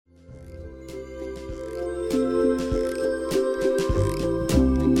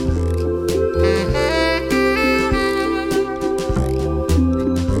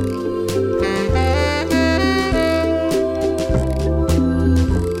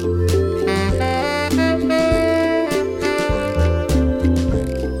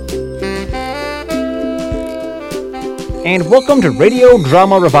and welcome to Radio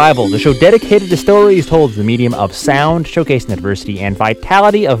Drama Revival, the show dedicated to stories told through the medium of sound, showcasing the diversity and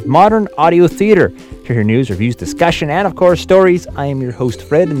vitality of modern audio theater. To hear news, reviews, discussion, and of course stories, I am your host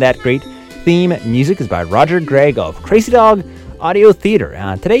Fred, and that great theme music is by Roger Gregg of Crazy Dog Audio Theater.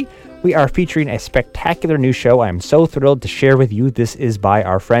 Today, we are featuring a spectacular new show I am so thrilled to share with you. This is by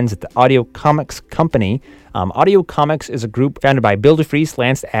our friends at the Audio Comics Company. Audio Comics is a group founded by Bill DeFries,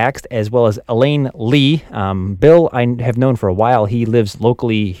 Lance Axt, as well as Elaine Lee. Bill I have known for a while. He lives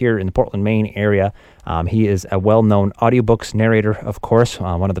locally here in the Portland, Maine area. He is a well-known audiobooks narrator, of course,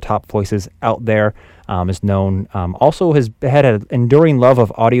 one of the top voices out there. Is known, also has had an enduring love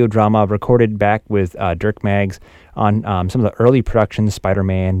of audio drama, recorded back with Dirk Maggs on some of the early productions,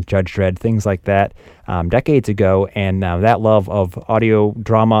 Spider-Man, Judge Dredd, things like that, decades ago, and that love of audio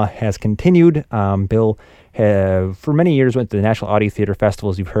drama has continued. Bill for many years went to the National Audio Theater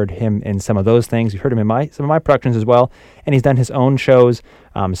Festivals. You've heard him in some of those things. You've heard him in some of my productions as well, and he's done his own shows.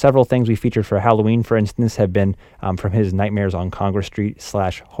 Several things we featured for Halloween, for instance, have been from his Nightmares on Congress Street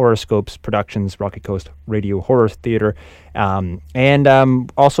 / Horoscopes Productions, Rocky Coast Radio Horror Theater, and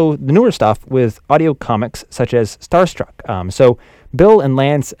also the newer stuff with audio comics such as Starstruck. So Bill and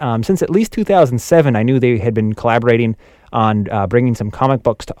Lance, since at least 2007, I knew they had been collaborating on bringing some comic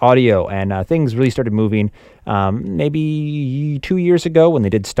books to audio, and things really started moving maybe 2 years ago when they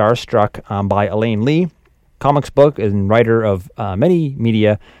did Starstruck by Elaine Lee. Comics book and writer of many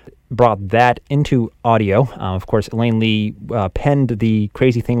media, brought that into audio. Of course, Elaine Lee penned the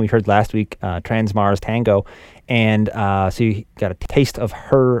crazy thing we heard last week, Trans Mars Tango, and so you got a taste of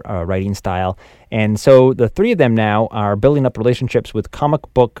her writing style. And so the three of them now are building up relationships with comic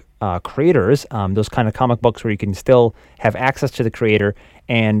book creators, those kind of comic books where you can still have access to the creator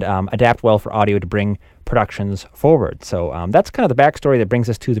and adapt well for audio to bring productions forward. So that's kind of the backstory that brings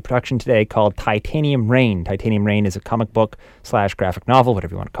us to the production today called Titanium Rain. Titanium Rain is a comic book / graphic novel,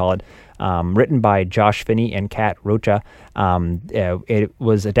 whatever you want to call it, written by Josh Finney and Kat Rocha. It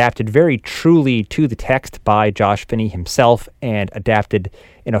was adapted very truly to the text by Josh Finney himself and adapted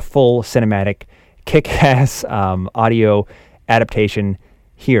in a full cinematic kick-ass audio adaptation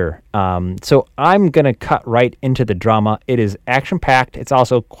here. So I'm going to cut right into the drama. It is action-packed. It's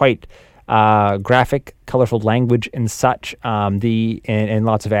also quite graphic, colorful language and such, and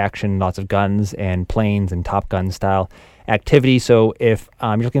lots of action, lots of guns and planes and Top Gun style activity. So if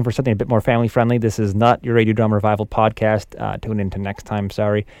you're looking for something a bit more family friendly, this is not your Radio Drama Revival podcast. Tune into next time.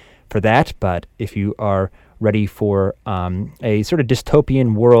 Sorry for that. But if you are ready for a sort of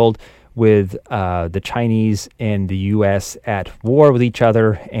dystopian world with the Chinese and the U.S. at war with each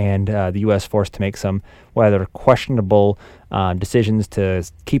other, and the U.S. forced to make some rather questionable decisions to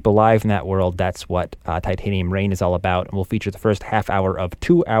keep alive in that world, that's what Titanium Rain is all about. And we'll feature the first half hour of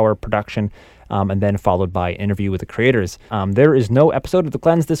 2-hour production, and then followed by an interview with the creators. There is no episode of The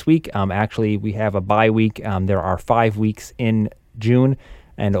Cleanse this week. Actually, we have a bye week. There are 5 weeks in June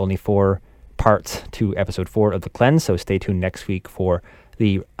and only 4 parts to episode 4 of The Cleanse, so stay tuned next week for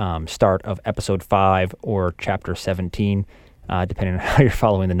the start of episode 5 or chapter 17, depending on how you're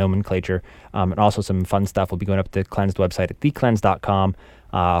following the nomenclature. And also some fun stuff will be going up to the Cleansed website at thecleansed.com.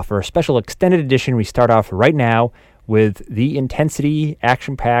 For a special extended edition, we start off right now with the intensity,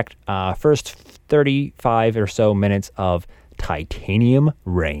 action-packed first 35 or so minutes of Titanium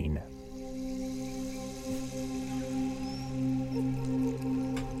Rain.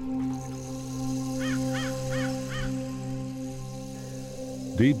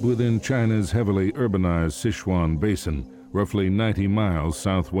 Deep within China's heavily urbanized Sichuan Basin, roughly 90 miles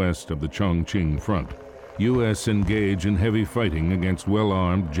southwest of the Chongqing Front, U.S. engage in heavy fighting against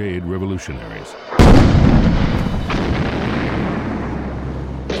well-armed Jade revolutionaries.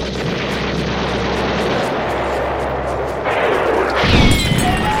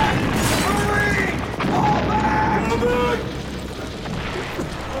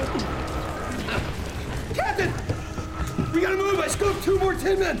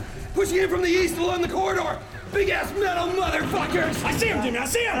 Pushing in from the east along the corridor! Big-ass metal motherfuckers! I see him, Jimmy! I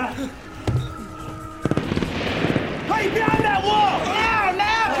see him! Hey, behind that wall!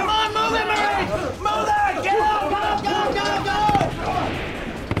 Now! Come on, move it, Murray! Move that! Get up!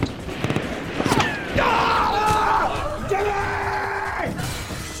 Go! Jimmy!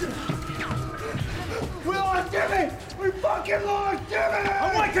 We lost Jimmy! We fucking lost Jimmy!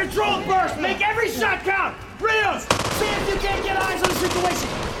 I want control burst! Make every shot count! Rios! See if you can't get eyes on the situation!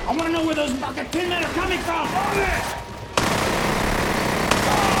 I want to know where those fucking tin men are coming from! On it!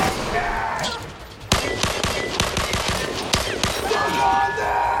 Oh, shit! On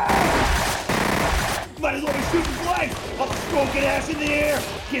there! Might as well be shooting blanks! I'll stroke an ass in the air!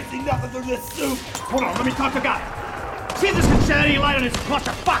 Can't see nothing through this suit! Hold on, let me talk to God! See if this can shed any light on this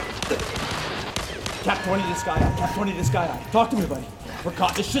cluster. Fuck! Cap 20 to the Sky Eye. Cap 20 to the Sky Eye. Talk to me, buddy. We're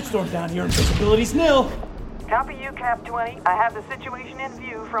caught in this shitstorm down here and visibility's nil. Copy you, Cap 20. I have the situation in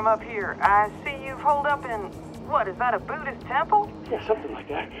view from up here. I see you've holed up in... What, is that a Buddhist temple? Yeah, something like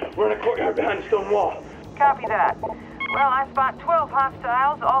that. We're in a courtyard behind the stone wall. Copy that. Well, I spot 12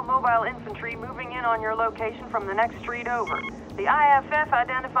 hostiles, all mobile infantry, moving in on your location from the next street over. The IFF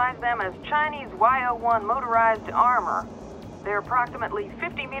identifies them as Chinese Y-01 motorized armor. They're approximately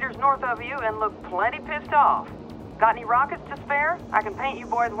 50 meters north of you and look plenty pissed off. Got any rockets to spare? I can paint you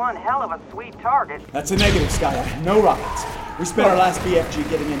boys one hell of a sweet target. That's a negative, Sky Eye. No rockets. We spent our last BFG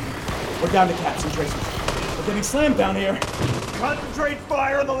getting in here. We're down to caps and tracers. We're getting slammed down here. Concentrate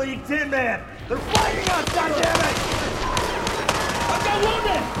fire on the lead Tin Man. They're fighting us, goddammit! I've got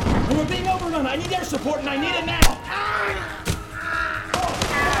wounded! And we're being overrun. I need air support and I need it now.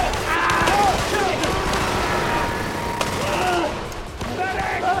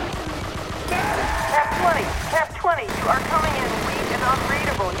 Cap 20, you are coming in weak and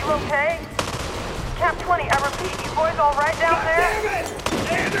unreadable. You okay? Cap 20, I repeat, you boys all right down there? Damn it!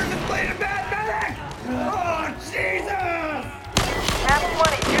 Anders is playing a bad medic! Oh, Jesus! Cap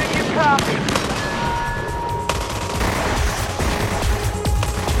 20, do you copy?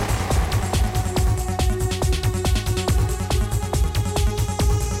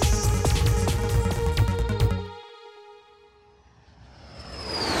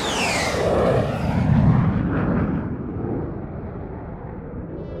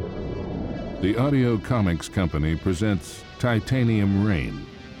 The Audio Comics Company presents Titanium Rain,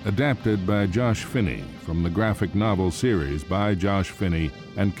 adapted by Josh Finney from the graphic novel series by Josh Finney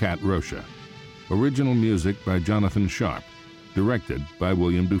and Kat Rocha. Original music by Jonathan Sharp, directed by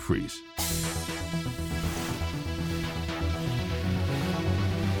William Dufries.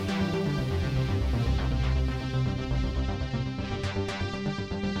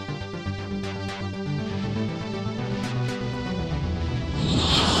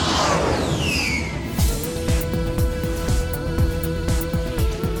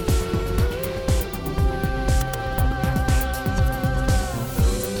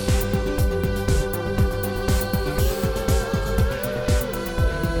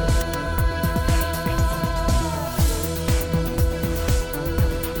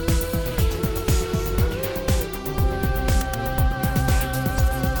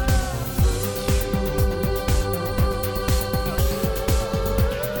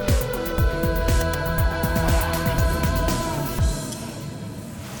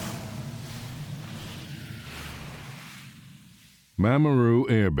 Mamaru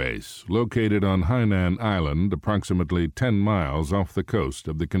Air Base, located on Hainan Island, approximately 10 miles off the coast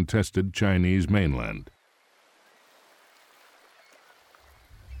of the contested Chinese mainland.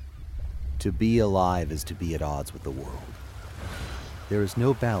 To be alive is to be at odds with the world. There is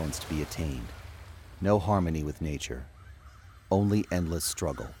no balance to be attained, no harmony with nature, only endless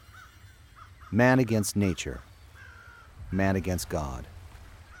struggle. Man against nature, man against God.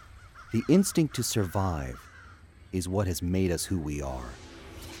 The instinct to survive is what has made us who we are.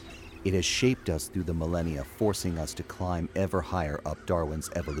 It has shaped us through the millennia, forcing us to climb ever higher up Darwin's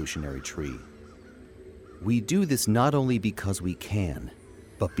evolutionary tree. We do this not only because we can,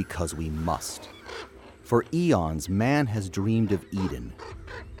 but because we must. For eons, man has dreamed of Eden,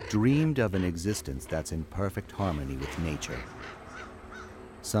 dreamed of an existence that's in perfect harmony with nature.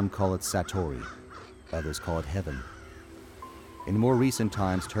 Some call it Satori, others call it heaven. In more recent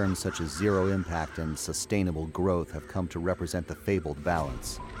times, terms such as zero impact and sustainable growth have come to represent the fabled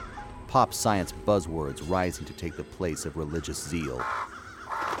balance. Pop science buzzwords rising to take the place of religious zeal.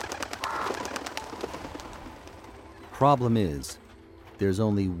 Problem is, there's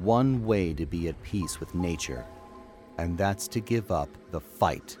only one way to be at peace with nature, and that's to give up the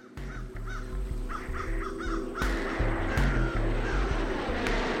fight.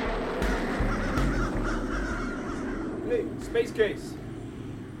 Hey, space case.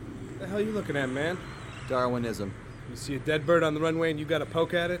 What the hell are you looking at, man? Darwinism. You see a dead bird on the runway and you gotta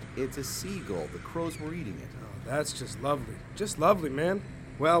poke at it? It's a seagull. The crows were eating it. Oh, that's just lovely. Just lovely, man.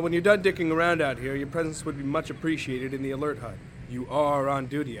 Well, when you're done dicking around out here, your presence would be much appreciated in the alert hut. You are on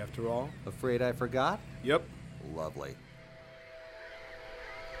duty, after all. Afraid I forgot? Yep. Lovely.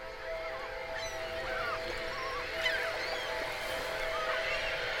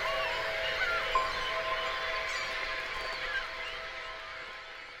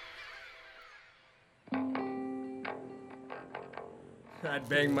 I'd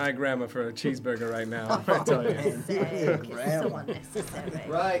bang my grandma for a cheeseburger right now, I tell you. So unnecessary.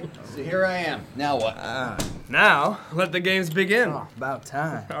 Right, so here I am. Now what? Now, let the games begin. Oh, about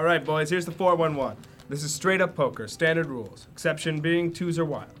time. All right, boys, here's the 411. This is straight up poker, standard rules. Exception being 2s are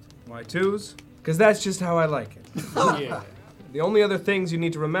wild. Why 2s? Because that's just how I like it. Yeah. The only other things you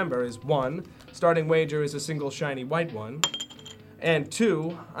need to remember is 1, starting wager is a single shiny white one. And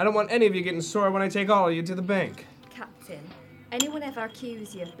 2, I don't want any of you getting sore when I take all of you to the bank. Captain, anyone ever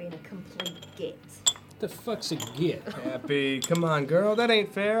accuse you of being a complete git? The fuck's a git? Happy, come on, girl, that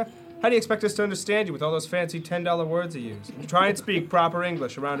ain't fair. How do you expect us to understand you with all those fancy $10 words you use? Try and speak proper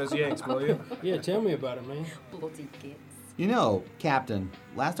English around us Yanks, will you? Yeah, tell me about it, man. Bloody gits. You know, Captain,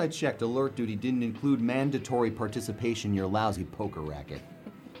 last I checked, alert duty didn't include mandatory participation in your lousy poker racket.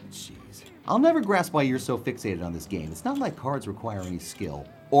 Jeez. I'll never grasp why you're so fixated on this game. It's not like cards require any skill.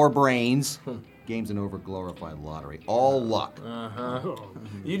 Or brains. Game's an over-glorified lottery. All luck.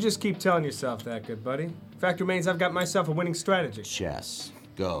 You just keep telling yourself that, good buddy. Fact remains, I've got myself a winning strategy. Chess.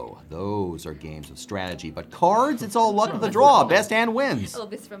 Go. Those are games of strategy. But cards, it's all luck of the draw. Best hand wins. All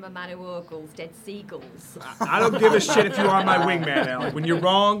this from a man who ogles dead seagulls. I don't give a shit if you are my wingman, Alec. When you're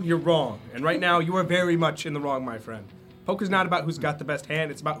wrong, you're wrong. And right now, you are very much in the wrong, my friend. Poker's not about who's got the best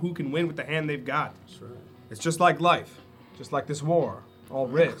hand. It's about who can win with the hand they've got. That's right. It's just like life. Just like this war. All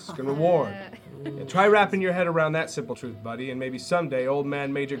risk and reward. Yeah, try wrapping your head around that simple truth, buddy, and maybe someday old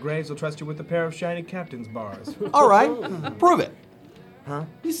man Major Graves will trust you with a pair of shiny captain's bars. All right. Prove it. Huh?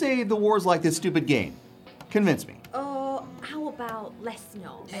 You say the war's like this stupid game. Convince me. Oh, how about less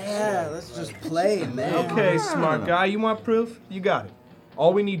not? Yeah, let's just play, man. Okay, smart guy, you want proof? You got it.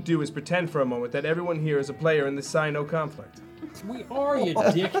 All we need to do is pretend for a moment that everyone here is a player in this Sino conflict. We are, you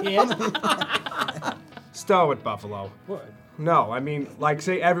dickhead. Stow it, Buffalo. What? No, I mean, like,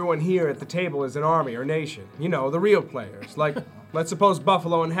 say everyone here at the table is an army or nation. You know, the real players. Like, let's suppose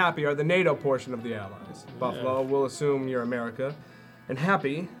Buffalo and Happy are the NATO portion of the Allies. Buffalo, we'll assume you're America. And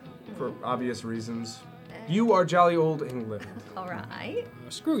Happy, for obvious reasons, you are jolly old England. All right.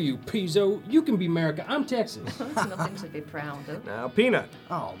 Screw you, Pizzo. You can be America. I'm Texas. That's nothing to be proud of. Now, Peanut,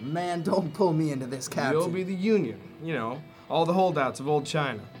 Oh, man, don't pull me into this, Captain. you'll be the Union. You know, all the holdouts of old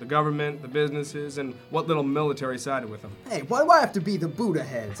China. The government, the businesses, and what little military sided with them. Hey, why do I have to be the Buddha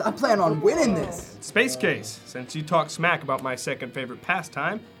heads? I plan on winning this. Space Case, since you talk smack about my second favorite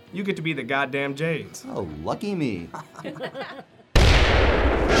pastime, you get to be the goddamn Jades. Oh, lucky me.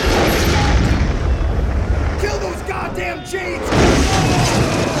 Kill those goddamn Jades!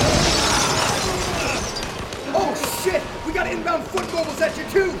 Oh shit! We got inbound foot mobiles at you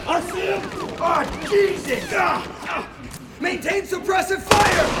too! I see him! Oh Jesus! Maintain suppressive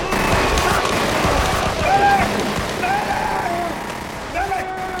fire!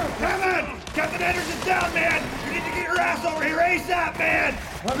 Kevin! Captain Anderson's down, man! You need to get your ass over here ASAP, man!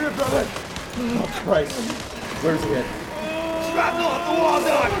 I'm here, brother. Oh Christ. Where's he at? Shrapnel off the wall,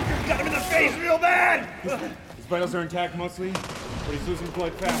 dog! Got him in the face real bad! His vitals are intact mostly, but he's losing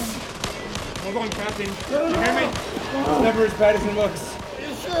blood fast. Hold on, Captain. You hear me? It's never as bad as it looks. Are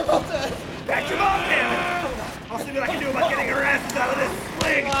you sure about that? Back him up, damn it! I'll see what I can do about getting our asses out of this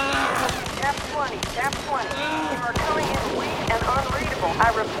sling! Cap 20, Cap 20. You are coming in weak and unreadable. I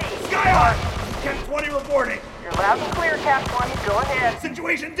repeat. Skyhawk! Cap 20 reporting. You're loud and clear, Cap 20. Go ahead.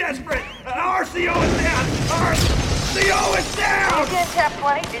 Situation desperate. RCO is down. RCO is down! Again, Cap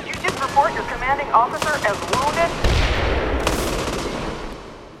 20. Did you just report your commanding officer as wounded?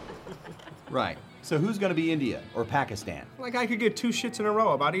 Right. So who's going to be India or Pakistan? Like I could get 2 shits in a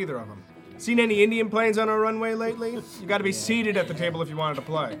row about either of them. Seen any Indian planes on our runway lately? You gotta be seated at the table if you wanted to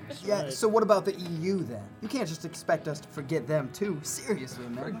play. Yeah, so what about the EU then? You can't just expect us to forget them too. Seriously,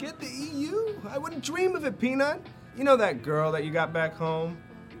 man. Forget the EU? I wouldn't dream of it, Peanut. You know that girl that you got back home?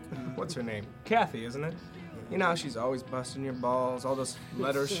 What's her name? Kathy, isn't it? You know how she's always busting your balls, all those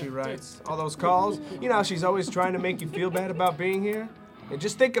letters she writes, all those calls? You know how she's always trying to make you feel bad about being here? And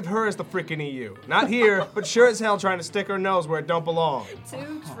just think of her as the frickin' EU. Not here, but sure as hell trying to stick her nose where it don't belong.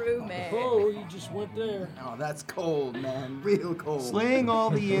 Too true, man. Oh, you just went there. Oh, that's cold, man. Real cold. Sling all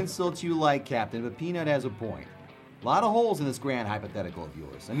the insults you like, Captain, but Peanut has a point. A lot of holes in this grand hypothetical of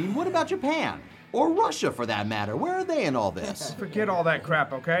yours. I mean, what about Japan? Or Russia, for that matter. Where are they in all this? Forget all that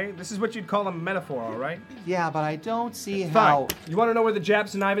crap, okay? This is what you'd call a metaphor, all right? Yeah, but I don't see how... Fine. You want to know where the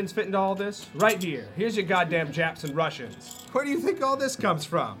Japs and Ivans fit into all this? Right here. Here's your goddamn Japs and Russians. Where do you think all this comes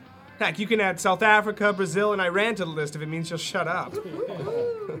from? Heck, you can add South Africa, Brazil, and Iran to the list if it means you'll shut up.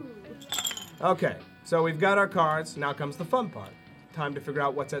 Okay, so we've got our cards. Now comes the fun part. Time to figure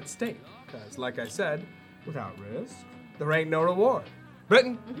out what's at stake. Because, like I said, without risk, there ain't no reward.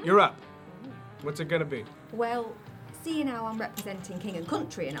 Britain, you're up. What's it gonna be? Well, seeing how I'm representing king and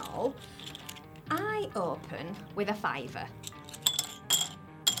country and all, I open with a fiver.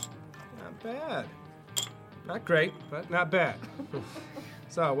 Not bad. Not great, but not bad.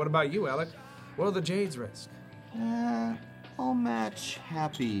 So, what about you, Alec? What'll the Jades risk? I'll match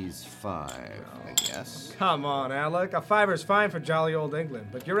Happy's 5, I guess. Come on, Alec. A 5's fine for jolly old England,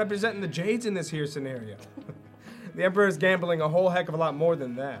 but you're representing the Jades in this here scenario. The Emperor's gambling a whole heck of a lot more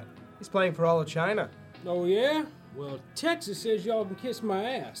than that. He's playing for all of China. Oh, yeah? Well, Texas says y'all can kiss my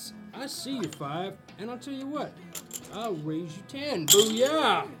ass. I see you 5, and I'll tell you what, I'll raise you 10.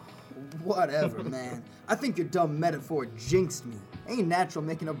 Booyah! Whatever, man. I think your dumb metaphor jinxed me. Ain't natural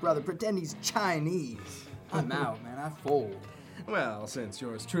making a brother pretend he's Chinese. I'm out, man. I fold. Well, since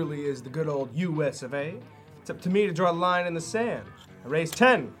yours truly is the good old US of A, it's up to me to draw a line in the sand. I raise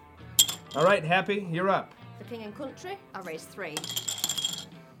 10. All right, Happy, you're up. For King and Country, I raise 3.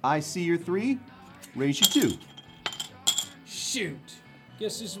 I see your 3, raise you 2. Shoot.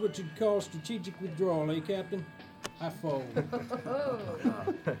 Guess this is what you'd call strategic withdrawal, eh, Captain? I fold.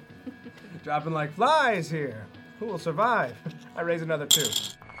 Dropping like flies here. Who will survive? I raise another 2. You're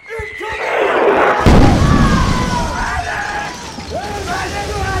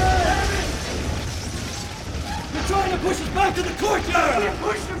trying to push us back to the courtyard! You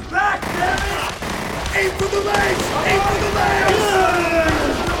push us back, damn it! Aim for the legs! Aim for the legs!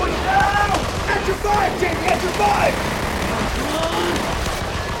 At your 5, Jamie! At your 5! Come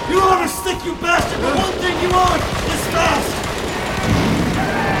on! You are a stick, you bastard! The one thing you want is fast!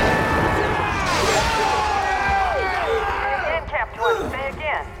 Again, Captain, say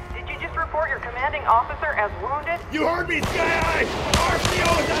again. Did you just report your commanding officer as wounded? You heard me, Sky Eye!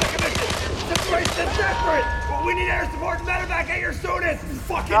 RCO is out of commission! Situation is desperate! But we need air support and medevac at your soonest!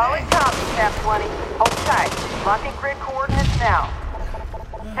 Fucking Solid copy, Cap 20. Hold tight. Locking grid coordinates now.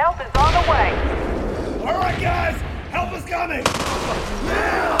 Help is on the way. Alright, guys! Help is coming!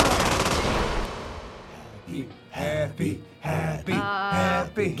 Happy, happy,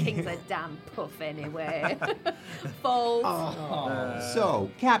 happy. King's a damn puff anyway. Fold. So,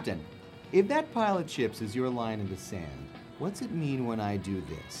 Captain, if that pile of chips is your line in the sand, what's it mean when I do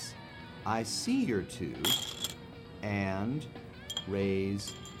this? I see your 2 and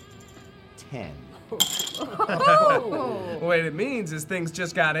raise 10. What it means is things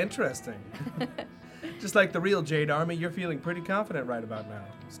just got interesting. Just like the real Jade Army, you're feeling pretty confident right about now.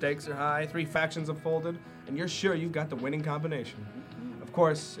 Stakes are high, 3 factions have folded, and you're sure you've got the winning combination. Of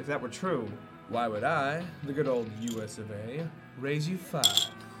course, if that were true, why would I, the good old US of A, raise you 5?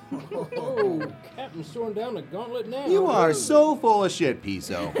 Oh, Captain's throwing down the gauntlet now. You are so full of shit,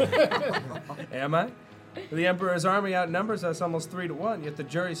 Piso. Am I? The Emperor's army outnumbers us almost 3 to 1, yet the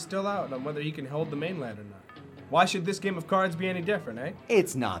jury's still out on whether he can hold the mainland or not. Why should this game of cards be any different, eh?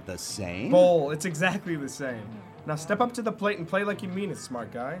 It's not the same. Bull, it's exactly the same. Now step up to the plate and play like you mean it,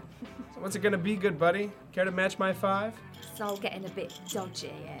 smart guy. So what's it gonna be, good buddy? Care to match my 5? It's all getting a bit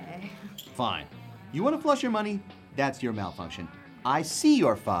dodgy, eh? Fine. You want to flush your money? That's your malfunction. I see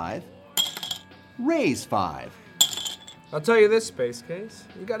your 5. Raise 5. I'll tell you this, Space Case.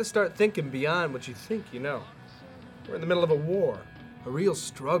 You gotta start thinking beyond what you think you know. We're in the middle of a war, a real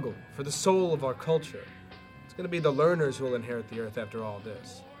struggle for the soul of our culture. It's gonna be the learners who will inherit the Earth after all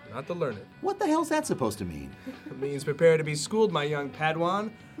this, not the learned. What the hell's that supposed to mean? It means prepare to be schooled, my young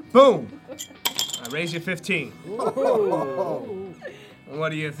Padawan. Boom! I raise you 15. What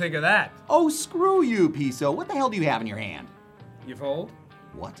do you think of that? Oh, screw you, Piso. What the hell do you have in your hand? You fold?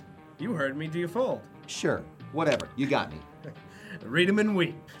 What? You heard me. Do you fold? Sure. Whatever. You got me. Read 'em and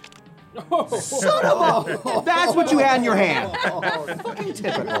weep. Son of a... That's what you had in your hand. Fucking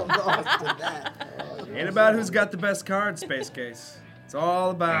typical. Ain't about who's got the best card, Space Case. It's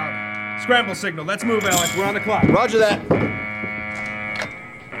all about... Scramble signal. Let's move, Alex. We're on the clock. Roger that.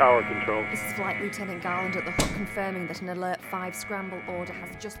 Tower control. This is Flight Lieutenant Garland at the Hook confirming that an Alert 5 scramble order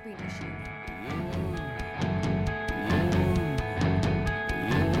has just been issued.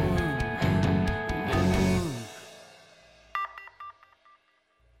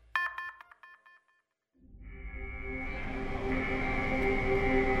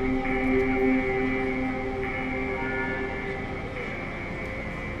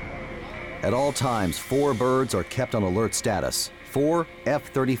 At all times, 4 birds are kept on alert status. 4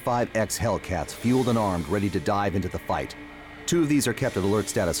 F-35X Hellcats, fueled and armed, ready to dive into the fight. 2 of these are kept at alert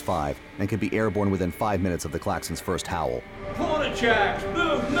status 5 and can be airborne within 5 minutes of the klaxon's first howl. Quarter checks,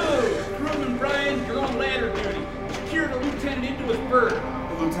 move! Crewman Brian, you're on ladder duty. Secure the lieutenant into his bird.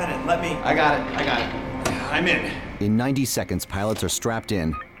 Lieutenant, let me... I got it. I'm in. In 90 seconds, pilots are strapped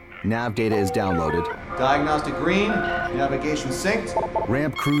in. Nav data is downloaded. Diagnostic green. Navigation synced.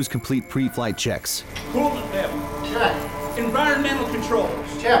 Ramp crews complete pre-flight checks. Coolant level. Check. Environmental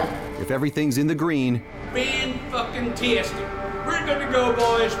controls. Check. If everything's in the green, Fan-fucking-tastic. We're good to go,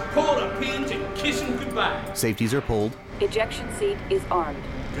 boys. Pull the pins and kiss 'em goodbye. safeties are pulled. Ejection seat is armed.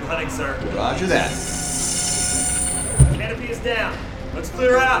 Good hunting, sir. Roger that. Canopy is down. Let's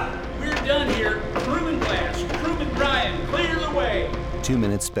clear out. We're done here. Crewman Blast, Crewman Brian, clear the way. 2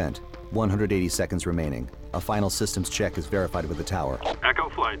 minutes spent. 180 seconds remaining. A final systems check is verified with the tower. Echo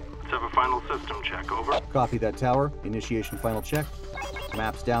Flight, let's have a final system check, over. Copy that, tower. Initiation final check.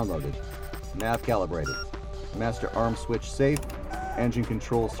 Maps downloaded. Nav calibrated. Master arm switch safe. Engine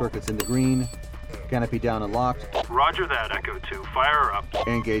control circuits in the green. Canopy down and locked. Roger that, Echo 2. Fire up.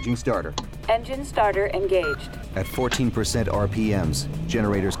 Engaging starter. Engine starter engaged. At 14% RPMs,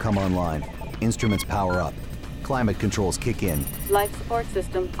 generators come online. Instruments power up. Climate controls kick in. Life support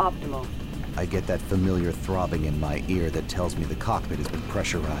system optimal. I get that familiar throbbing in my ear that tells me the cockpit has been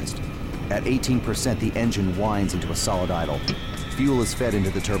pressurized. At 18%, the engine winds into a solid idle. Fuel is fed into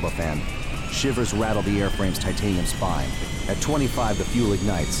the turbofan. Shivers rattle the airframe's titanium spine. At 25, the fuel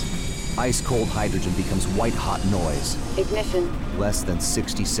ignites. Ice-cold hydrogen becomes white-hot noise. Ignition. Less than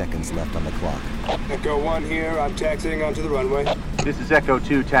 60 seconds left on the clock. Echo 1 here. I'm taxiing onto the runway. This is Echo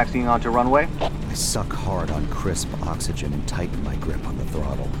 2 taxiing onto runway. I suck hard on crisp oxygen and tighten my grip on the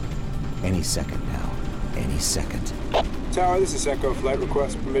throttle. Any second now. Any second. Tower, this is Echo Flight.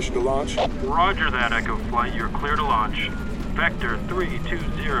 Request permission to launch. Roger that, Echo Flight. You're clear to launch. Vector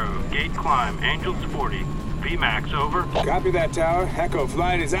 320, gate climb, Angels 40. VMAX, over. Copy that, Tower. Echo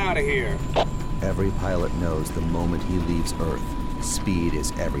Flight is out of here. Every pilot knows the moment he leaves Earth, speed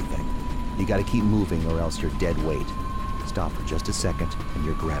is everything. You gotta keep moving or else you're dead weight. Stop for just a second and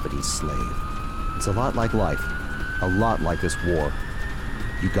you're gravity's slave. It's a lot like life. A lot like this war.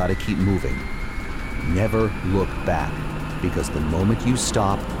 You gotta keep moving. Never look back, because the moment you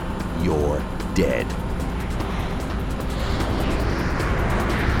stop, you're dead.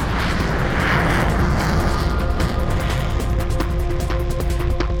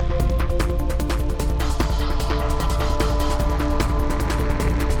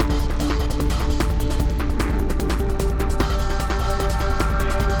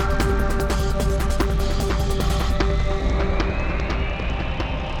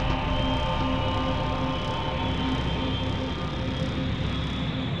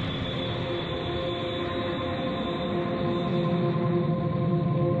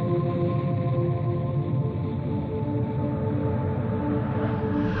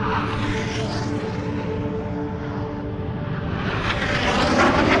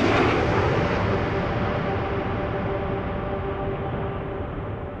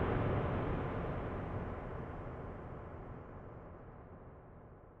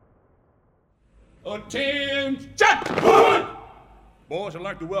 Attention! Boys, I'd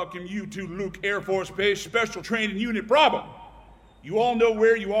like to welcome you to Luke Air Force Base Special Training Unit Bravo. You all know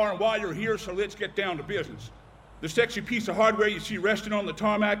where you are and why you're here, so let's get down to business. The sexy piece of hardware you see resting on the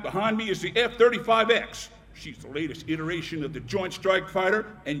tarmac behind me is the F-35X. She's the latest iteration of the Joint Strike Fighter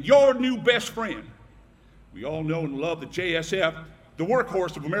and your new best friend. We all know and love the JSF, the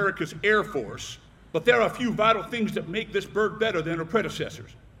workhorse of America's Air Force, but there are a few vital things that make this bird better than her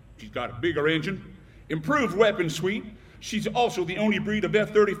predecessors. She's got a bigger engine, improved weapon suite. She's also the only breed of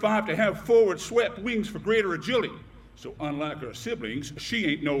F-35 to have forward swept wings for greater agility. So unlike her siblings, she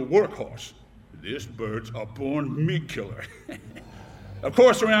ain't no workhorse. This bird's a born MiG killer. Of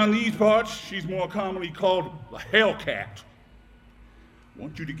course, around these parts, she's more commonly called the Hellcat. I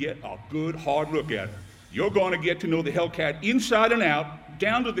want you to get a good hard look at her. You're going to get to know the Hellcat inside and out,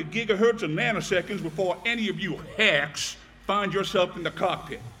 down to the gigahertz and nanoseconds before any of you hacks find yourself in the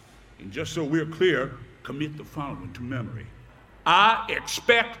cockpit. And just so we're clear, commit the following to memory. I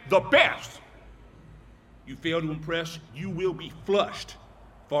expect the best. You fail to impress, you will be flushed.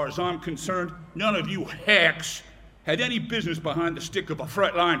 As far as I'm concerned, none of you hacks had any business behind the stick of a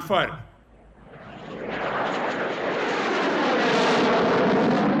frontline fighter.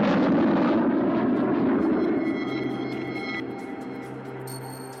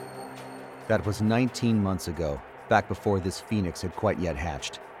 That was 19 months ago, back before this phoenix had quite yet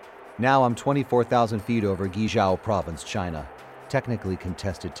hatched. Now I'm 24,000 feet over Guizhou Province, China. Technically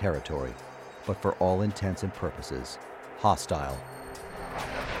contested territory, but for all intents and purposes, hostile.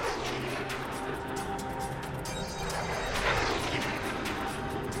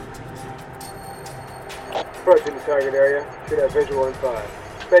 Approaching the target area. Should have visual in 5.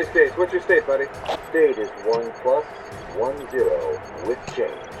 Space Base, what's your state, buddy? State is 1+, 10 with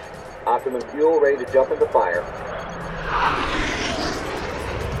change. Optimum fuel, ready to jump into fire.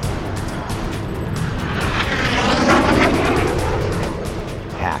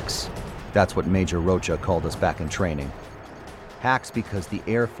 Hacks. That's what Major Rocha called us back in training. Hacks because the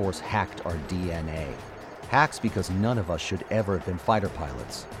Air Force hacked our DNA. Hacks because none of us should ever have been fighter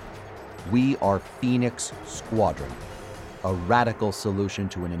pilots. We are Phoenix Squadron. a radical solution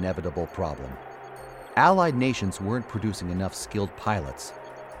to an inevitable problem. Allied nations weren't producing enough skilled pilots,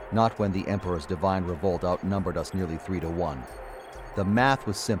 not when the Emperor's divine revolt outnumbered us nearly 3-1. The math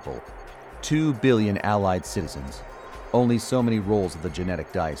was simple. 2 billion Allied citizens, only so many rolls of the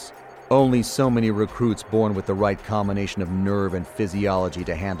genetic dice, only so many recruits born with the right combination of nerve and physiology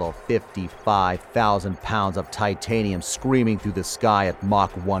to handle 55,000 pounds of titanium screaming through the sky at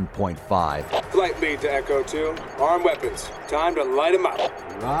Mach 1.5. Flight lead to Echo 2. Armed weapons. Time to light them up.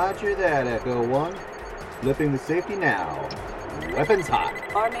 Roger that, Echo 1. Flipping the safety now. Weapons hot.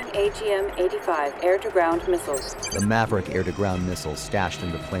 Arming AGM-85 air-to-ground missiles. The Maverick air-to-ground missiles stashed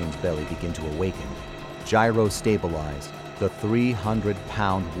in the plane's belly begin to awaken. Gyros stabilize. The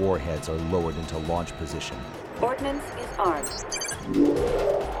 300-pound warheads are lowered into launch position. Ordnance is armed.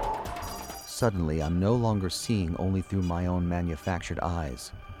 Suddenly, I'm no longer seeing only through my own manufactured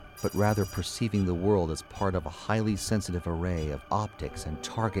eyes, but rather perceiving the world as part of a highly sensitive array of optics and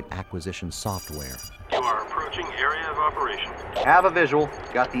target acquisition software. You are approaching area of operation. Have a visual.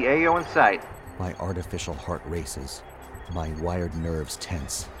 Got the AO in sight. My artificial heart races. My wired nerves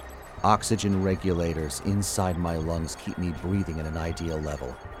tense. Oxygen regulators inside my lungs keep me breathing at an ideal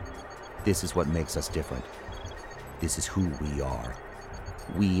level. This is what makes us different. This is who we are.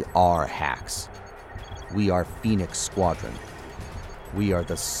 We are hacks. We are Phoenix Squadron. We are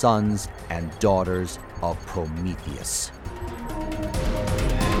the sons and daughters of Prometheus.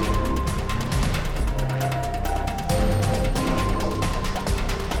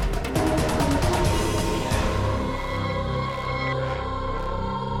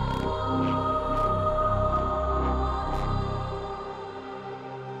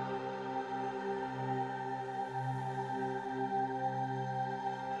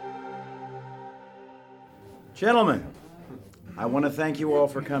 Gentlemen, I want to thank you all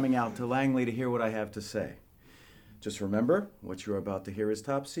for coming out to Langley to hear what I have to say. Just remember, what you're about to hear is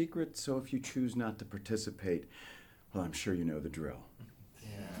top secret, so if you choose not to participate, well, I'm sure you know the drill. Yeah,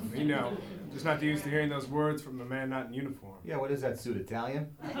 we know. Just not used to hearing those words from a man not in uniform. Yeah, what is that suit, Italian?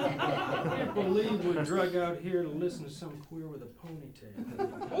 I can't believe we're drug out here to listen to some queer with a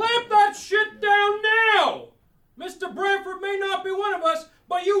ponytail. Lamp that shit down now! Mr. Branford may not be one of us,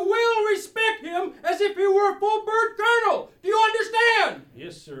 but you will respect him as if he were a full-bird colonel. Do you understand?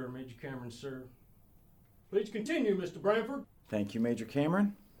 Yes, sir, Major Cameron, sir. Please continue, Mr. Branford. Thank you, Major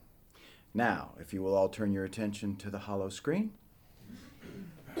Cameron. Now, if you will all turn your attention to the hollow screen.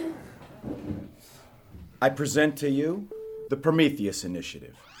 I present to you the Prometheus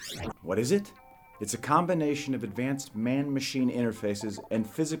Initiative. What is it? It's a combination of advanced man-machine interfaces and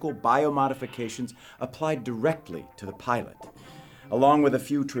physical biomodifications applied directly to the pilot. Along with a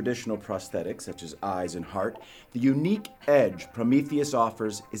few traditional prosthetics, such as eyes and heart, the unique edge Prometheus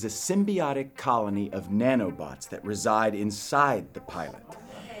offers is a symbiotic colony of nanobots that reside inside the pilot.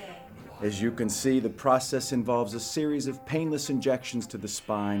 As you can see, the process involves a series of painless injections to the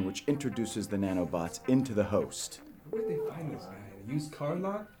spine, which introduces the nanobots into the host. Where did they find this guy? A used car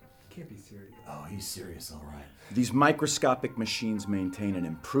lot? Can't be serious. Oh, he's serious, all right. These microscopic machines maintain an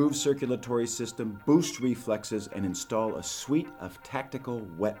improved circulatory system, boost reflexes, and install a suite of tactical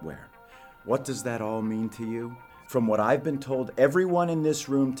wetware. What does that all mean to you? From what I've been told, everyone in this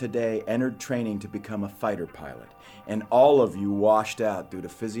room today entered training to become a fighter pilot, and all of you washed out due to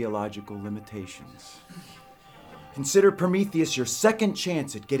physiological limitations. Consider Prometheus your second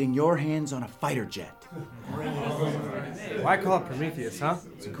chance at getting your hands on a fighter jet. Why call it Prometheus, huh?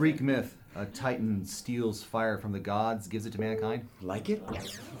 It's a Greek myth. A titan steals fire from the gods, gives it to mankind. Like it?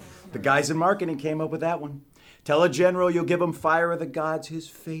 The guys in marketing came up with that one. Tell a general you'll give him fire of the gods, his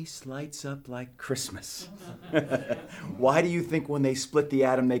face lights up like Christmas. Why do you think when they split the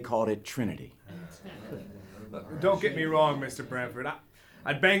atom they called it Trinity? Don't get me wrong, Mr. Branford.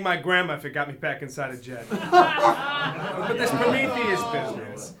 I'd bang my grandma if it got me back inside a jet. But this Prometheus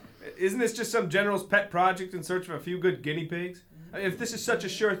business, isn't this just some general's pet project in search of a few good guinea pigs? If this is such a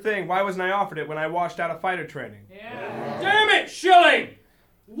sure thing, why wasn't I offered it when I washed out of fighter training? Yeah. Damn it, Schilling!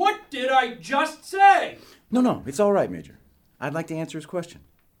 What did I just say? No, it's all right, Major. I'd like to answer his question.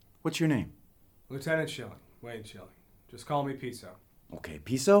 What's your name? Lieutenant Schilling, Wayne Schilling. Just call me Piso. Okay,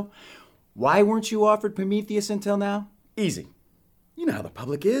 Piso. Why weren't you offered Prometheus until now? Easy. You know how the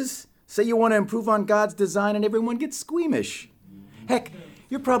public is. Say you want to improve on God's design and everyone gets squeamish. Heck,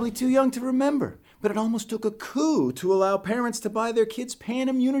 you're probably too young to remember, but it almost took a coup to allow parents to buy their kids Pan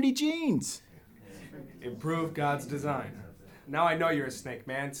Immunity jeans. Improve God's design. Now I know you're a snake,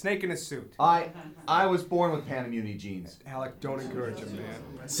 man. Snake in a suit. I was born with Pan Immunity jeans. Alec, don't encourage him,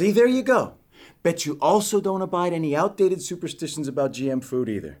 man. See, there you go. Bet you also don't abide any outdated superstitions about GM food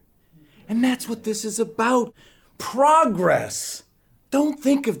either. And that's what this is about. progress. Don't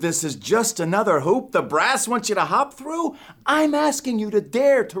think of this as just another hoop the brass wants you to hop through. I'm asking you to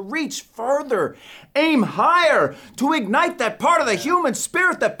dare to reach further, aim higher, to ignite that part of the human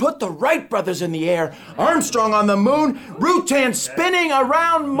spirit that put the Wright brothers in the air, Armstrong on the moon, Rutan spinning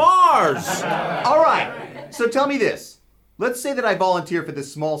around Mars. All right, so tell me this. Let's say that I volunteer for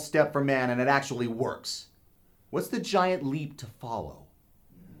this small step for man and it actually works. What's the giant leap to follow?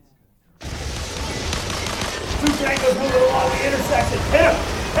 2 tangos moving along the intersection. Hit him!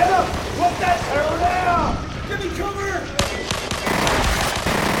 Hit him! Put that arrow down! Give me cover!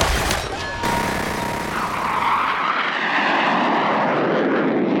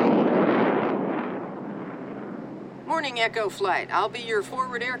 Morning, Echo Flight. I'll be your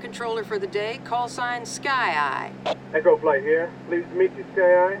forward air controller for the day. Call sign Sky Eye. Echo Flight here. Pleased to meet you,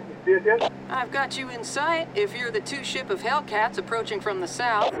 Sky Eye. You see us yet? I've got you in sight if you're the 2 ship of Hellcats approaching from the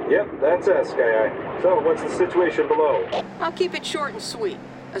south. Yep, that's us, Sky Eye. So, what's the situation below? I'll keep it short and sweet.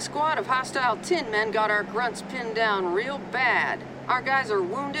 A squad of hostile tin men got our grunts pinned down real bad. Our guys are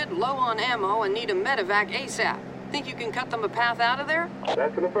wounded, low on ammo, and need a medevac ASAP. Think you can cut them a path out of there?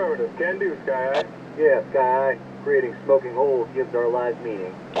 That's an affirmative. Can do, Sky Eye. Yeah, Sky Eye. Creating smoking holes gives our lives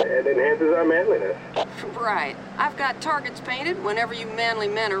meaning. And enhances our manliness. Right. I've got targets painted whenever you manly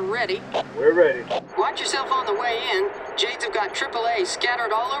men are ready. We're ready. Watch yourself on the way in. Jades have got AAA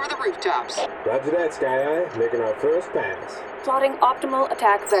scattered all over the rooftops. Roger that, Sky Eye. Making our first pass. Plotting optimal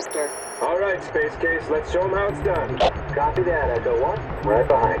attack vector. All right, Space Case. Let's show them how it's done. Copy that, Echo 1. Right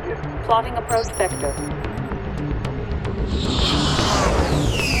behind you. Plotting approach vector.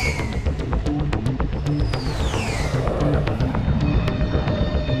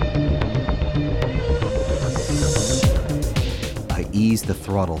 I ease the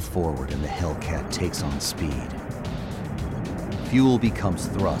throttle forward and the Hellcat takes on speed. Fuel becomes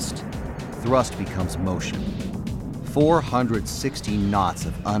thrust. Thrust becomes motion. 460 knots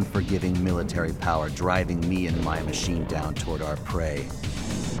of unforgiving military power driving me and my machine down toward our prey.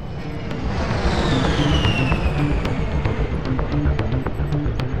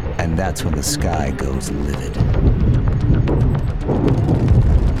 And that's when the sky goes livid.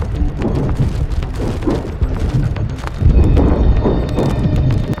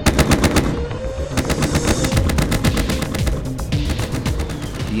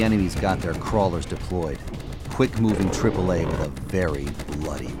 The enemy's got their crawlers deployed. Quick-moving AAA with a very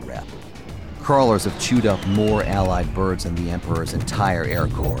bloody rep. Crawlers have chewed up more Allied birds than the Emperor's entire Air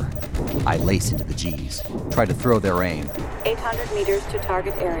Corps. I lace into the G's, try to throw their aim. 800 meters to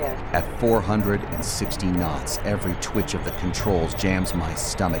target area. At 460 knots, every twitch of the controls jams my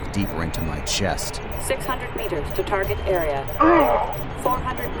stomach deeper into my chest. 600 meters to target area.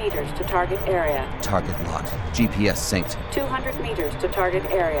 400 meters to target area. Target locked. GPS synced. 200 meters to target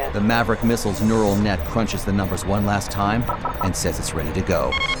area. The Maverick missile's neural net crunches the numbers one last time and says it's ready to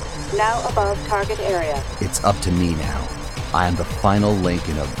go. Now above target area. It's up to me now. I am the final link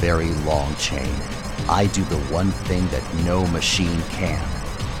in a very long chain. I do the one thing that no machine can.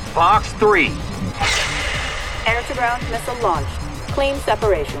 Fox 3. Air-to-ground missile launched. Clean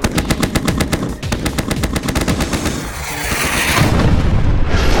separation.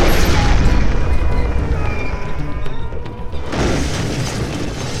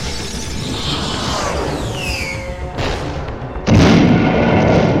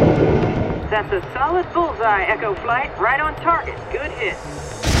 That's a solid bullseye, Echo Flight. Right on target. Good hit.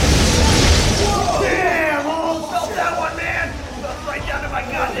 Damn! Almost felt that one, man! Right down to my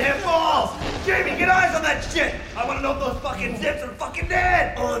goddamn balls! Jamie, get eyes on that shit! I wanna know if those fucking zips are fucking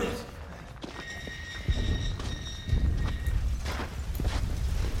dead! On it!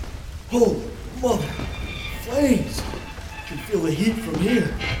 Holy mother! Flames! I can feel the heat from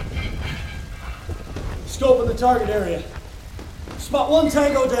here. Scope of the target area. Spot 1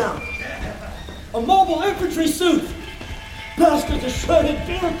 tango down. A mobile infantry suit! Bastard's a shredded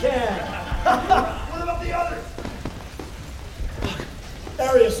beer can! What about the others?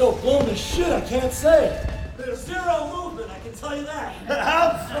 Area's so blown to shit, I can't say. There's zero movement, I can tell you that.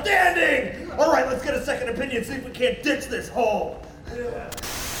 Outstanding! All right, let's get a second opinion, see if we can't ditch this hole. Yeah.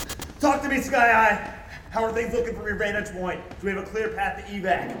 Talk to me, Sky Eye. How are things looking from your vantage point? Do we have a clear path to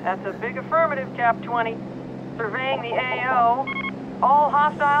evac? That's a big affirmative, Cap 20. Surveying the AO. All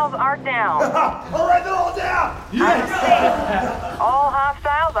hostiles are down. All right, they're all down! Yes. All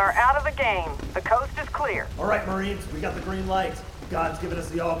hostiles are out of the game. The coast is clear. All right, Marines, we got the green light. God's given us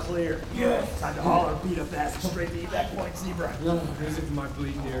the all clear. Yeah. Time to haul our beat up ass straight to evac point, Zebra. Visit my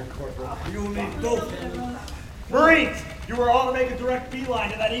bleeding ear, Corporal. You'll need both. Marines, you are all to make a direct beeline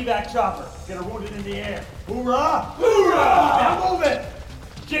to that evac chopper. Get her wounded in the air. Hoorah! Hoorah! Now move it!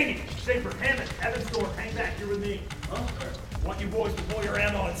 Jamie, Schaefer, Hammond, Evansdorf, hang back here with me.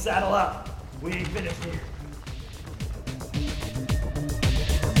 saddle up. We ain't finished here.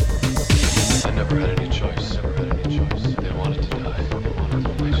 I never had any choice. They wanted to die. I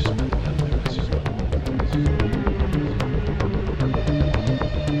just meant that.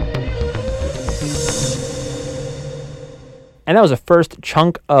 And that was the first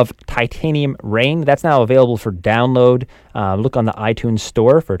chunk of Titanium Rain. That's now available for download. Look on the iTunes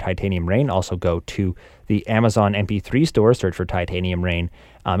store for Titanium Rain. Also go to the Amazon MP3 store, search for Titanium Rain.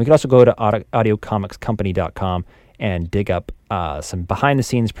 You can also go to audiocomicscompany.com and dig up some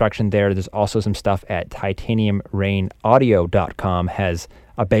behind-the-scenes production there. There's also some stuff at titaniumrainaudio.com. Has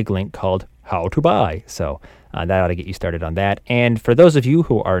a big link called How to Buy. So that ought to get you started on that. And for those of you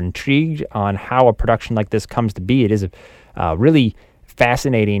who are intrigued on how a production like this comes to be, it is a really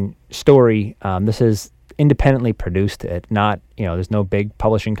fascinating story. This is independently produced. There's no big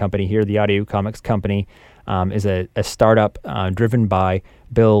publishing company here. The Audio Comics Company is a startup driven by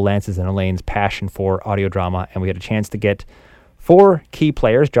Bill Lance's and Elaine's passion for audio drama. And we had a chance to get 4 key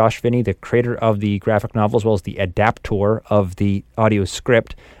players: Josh Finney, the creator of the graphic novel, as well as the adaptor of the audio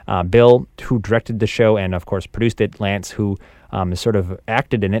script; Bill, who directed the show and, of course, produced it; Lance, who is sort of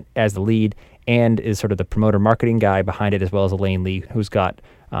acted in it as the lead and is sort of the promoter marketing guy behind it, as well as Elaine Lee, who's got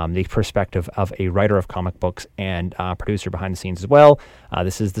the perspective of a writer of comic books and producer behind the scenes as well.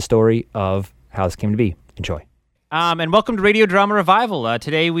 This is the story of how this came to be. Enjoy. And welcome to Radio Drama Revival.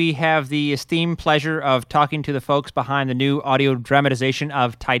 Today we have the esteemed pleasure of talking to the folks behind the new audio dramatization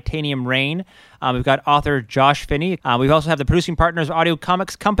of Titanium Rain. We've got author Josh Finney. We also have the producing partners of Audio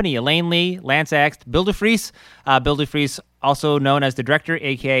Comics Company, Elaine Lee, Lance Axt, Bill DeFries. Bill DeFries, also known as the director,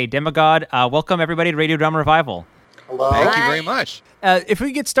 a.k.a. Demigod. Welcome, everybody, to Radio Drama Revival. Hello. Thank you very much. If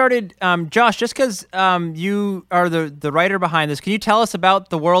we get started, Josh, just because you are the writer behind this, can you tell us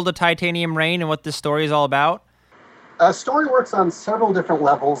about the world of Titanium Rain and what this story is all about? Story works on several different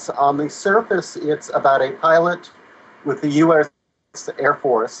levels. On the surface, it's about a pilot with the U.S. Air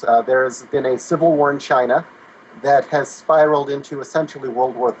Force. There's been a civil war in China that has spiraled into essentially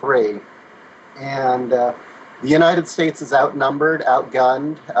World War III. And the United States is outnumbered,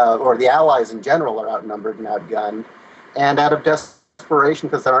 outgunned, or the Allies in general are outnumbered and outgunned. And out of desperation,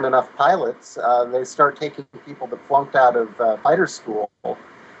 because there aren't enough pilots, they start taking people that flunked out of fighter school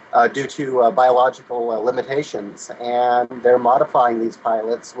due to biological limitations, and they're modifying these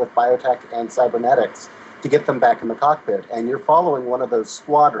pilots with biotech and cybernetics to get them back in the cockpit, and you're following one of those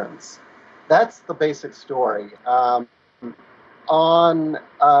squadrons. That's the basic story. On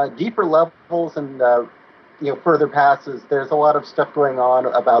deeper levels and further passes, there's a lot of stuff going on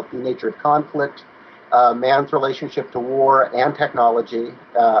about the nature of conflict, man's relationship to war and technology,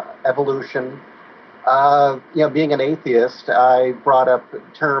 evolution. Being an atheist, I brought up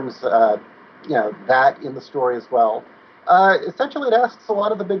terms, that in the story as well. Essentially, it asks a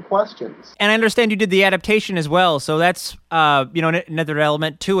lot of the big questions. And I understand you did the adaptation as well, so that's, another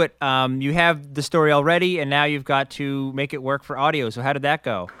element to it. You have the story already, and now you've got to make it work for audio, so how did that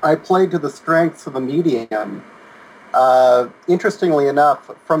go? I played to the strengths of the medium. Interestingly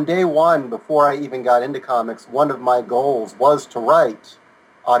enough, from day one, before I even got into comics, one of my goals was to write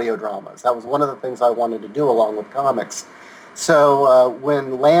audio dramas. That was one of the things I wanted to do along with comics. So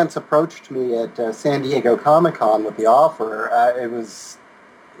when Lance approached me at San Diego Comic-Con with the offer, it was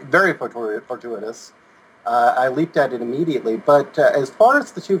very fortuitous. I leaped at it immediately. But as far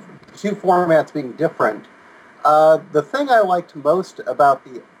as the two formats being different, the thing I liked most about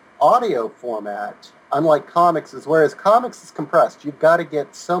the audio format, unlike comics, is whereas comics is compressed, you've got to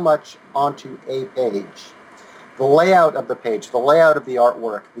get so much onto a page. The layout of the page, the layout of the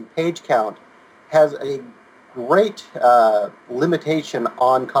artwork, the page count has a great limitation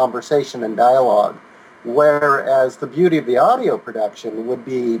on conversation and dialogue, whereas the beauty of the audio production would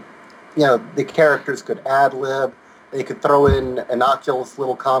be, the characters could ad-lib, they could throw in innocuous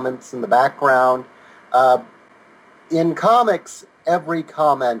little comments in the background. In comics, every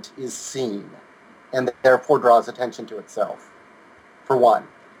comment is seen and therefore draws attention to itself, for one.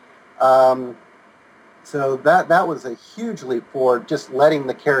 So that was a huge leap forward, just letting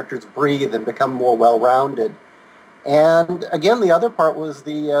the characters breathe and become more well-rounded. And again, the other part was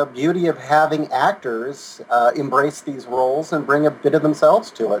the beauty of having actors embrace these roles and bring a bit of themselves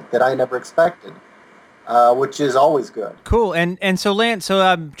to it that I never expected, which is always good. Cool. And so Lance,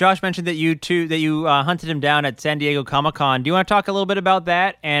 Josh mentioned that you hunted him down at San Diego Comic-Con. Do you want to talk a little bit about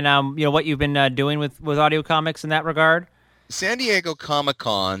that and what you've been doing with audio comics in that regard? San Diego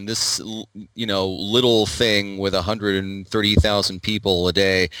Comic-Con, this little thing with 130,000 people a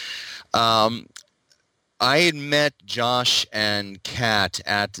day. I had met Josh and Kat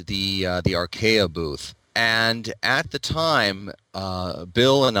at the Archaea booth, And at the time,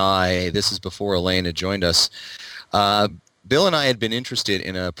 Bill and I, this is before Elaine had joined us, Bill and I had been interested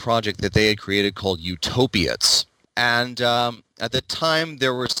in a project that they had created called Utopiates. And at the time,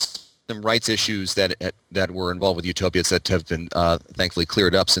 there were some rights issues that were involved with Utopiates that have been thankfully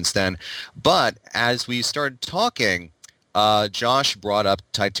cleared up since then. But as we started talking, Josh brought up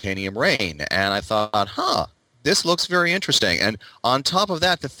Titanium Rain, and I thought, this looks very interesting. And on top of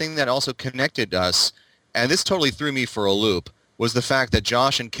that, the thing that also connected us, and this totally threw me for a loop, was the fact that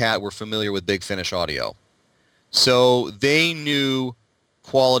Josh and Kat were familiar with Big Finish Audio. So they knew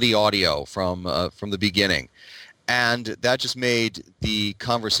quality audio from the beginning. And that just made the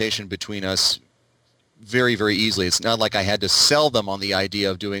conversation between us very, very easily. It's not like I had to sell them on the idea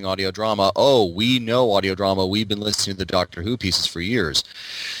of doing audio drama. Oh, we know audio drama. We've been listening to the Doctor Who pieces for years.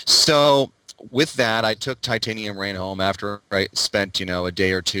 So with that, I took Titanium Rain home after I spent, a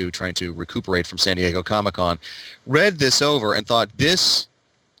day or two trying to recuperate from San Diego Comic-Con, read this over and thought, this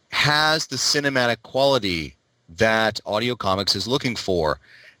has the cinematic quality that audio comics is looking for,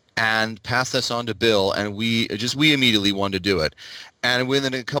 and passed this on to Bill, and we immediately wanted to do it. And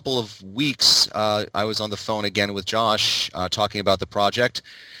within a couple of weeks, I was on the phone again with Josh talking about the project.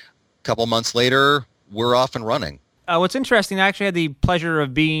 A couple months later, we're off and running. What's interesting, I actually had the pleasure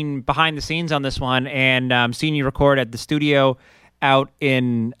of being behind the scenes on this one and seeing you record at the studio out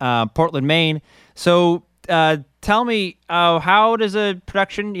in Portland, Maine. So tell me, how does a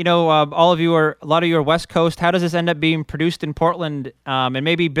production, a lot of you are West Coast, how does this end up being produced in Portland? And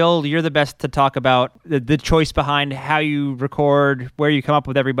maybe, Bill, you're the best to talk about the choice behind how you record, where you come up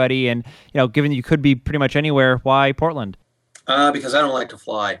with everybody, and, given you could be pretty much anywhere, why Portland? Because I don't like to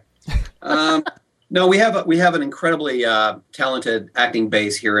fly. No, we have an incredibly talented acting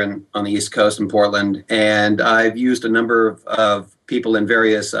base here on the East Coast in Portland, and I've used a number of people in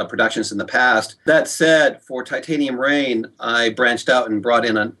various productions in the past. That said, for Titanium Rain, I branched out and brought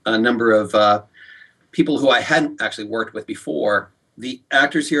in a number of people who I hadn't actually worked with before. The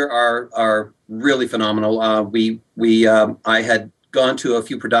actors here are really phenomenal. I had gone to a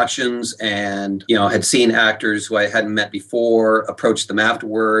few productions and had seen actors who I hadn't met before, approached them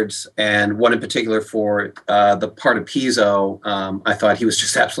afterwards, and one in particular for the part of Pizzo. I thought he was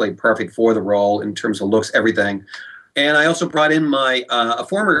just absolutely perfect for the role in terms of looks, everything. And I also brought in a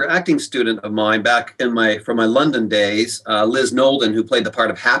former acting student of mine back from my London days, Liz Nolden, who played the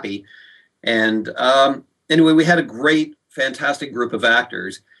part of Happy. And anyway, we had a great, fantastic group of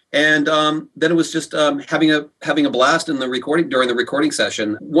actors. And then it was just having a blast during the recording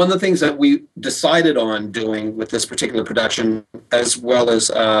session. One of the things that we decided on doing with this particular production, as well as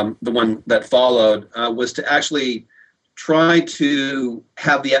the one that followed, was to actually try to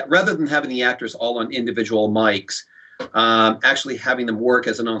have rather than having the actors all on individual mics, actually having them work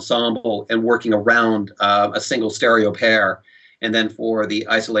as an ensemble and working around a single stereo pair. And then for the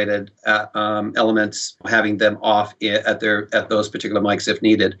isolated elements, having them off at those particular mics if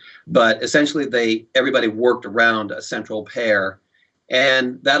needed. But essentially, everybody worked around a central pair,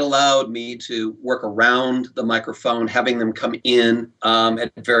 and that allowed me to work around the microphone, having them come in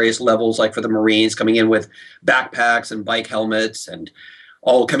at various levels, like for the Marines, coming in with backpacks and bike helmets, and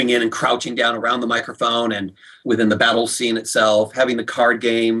all coming in and crouching down around the microphone, and within the battle scene itself, having the card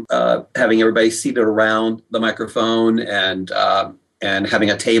game, having everybody seated around the microphone, and having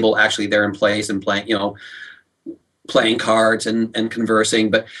a table actually there in place and playing cards and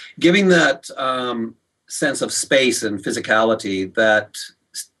conversing, but giving that sense of space and physicality that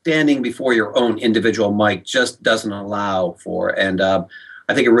standing before your own individual mic just doesn't allow for. And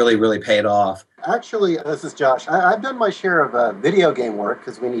I think it really, really paid off. Actually, this is Josh. I've done my share of video game work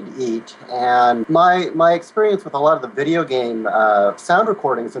because we need to eat. And my experience with a lot of the video game sound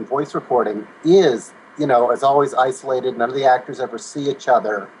recordings and voice recording is, it's always isolated. None of the actors ever see each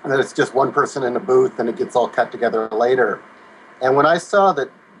other. And then it's just one person in a booth and it gets all cut together later. And when I saw that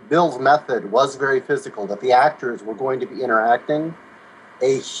Bill's method was very physical, that the actors were going to be interacting,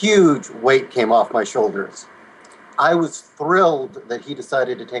 a huge weight came off my shoulders. I was thrilled that he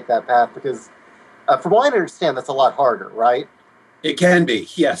decided to take that path because, from what I understand, that's a lot harder, right? It can be,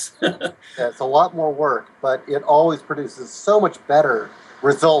 yes. Yeah, it's a lot more work, but it always produces so much better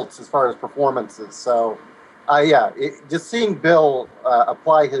results as far as performances. So, just seeing Bill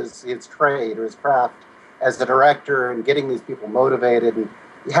apply his trade or his craft as a director and getting these people motivated and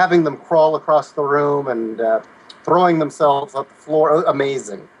having them crawl across the room and throwing themselves off the floor,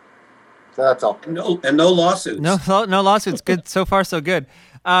 amazing. So that's all. No lawsuits. No lawsuits. Good. So far, so good.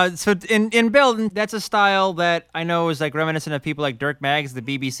 So in Bill, that's a style that I know is like reminiscent of people like Dirk Maggs, the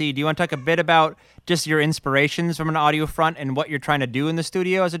BBC. Do you want to talk a bit about just your inspirations from an audio front and what you're trying to do in the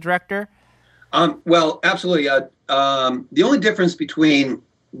studio as a director? Well, absolutely. The only difference between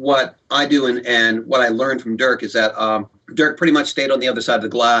what I do and what I learned from Dirk is that Dirk pretty much stayed on the other side of the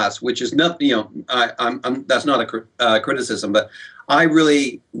glass, which is not, that's not a criticism, but I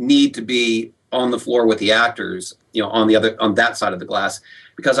really need to be on the floor with the actors, on that side of the glass,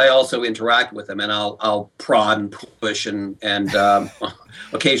 because I also interact with them, and I'll prod and push and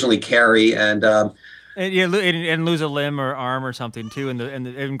occasionally carry and lose a limb or arm or something too,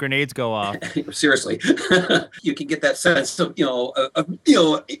 and grenades go off. Seriously, you can get that sense of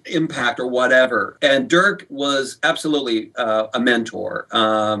impact or whatever. And Dirk was absolutely a mentor.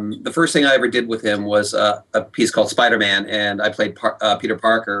 The first thing I ever did with him was a piece called Spider-Man, and I played Peter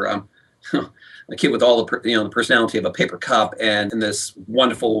Parker. A kid with all the personality of a paper cup and this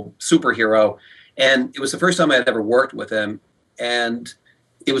wonderful superhero. And it was the first time I had ever worked with him. And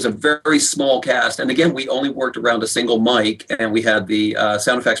it was a very small cast. And again, we only worked around a single mic, and we had the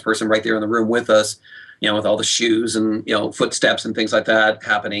sound effects person right there in the room with us, with all the shoes and, footsteps and things like that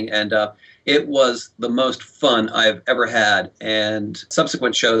happening. And it was the most fun I've ever had. And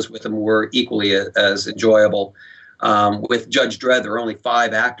subsequent shows with him were equally as enjoyable. With Judge Dredd, there were only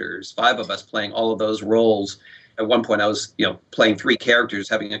 5 actors, 5 of us playing all of those roles. At one point, I was, playing 3 characters,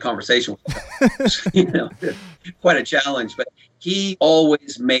 having a conversation with them. Quite a challenge. But he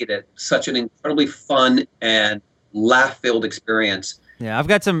always made it such an incredibly fun and laugh-filled experience. Yeah, I've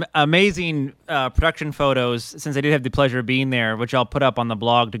got some amazing production photos, since I did have the pleasure of being there, which I'll put up on the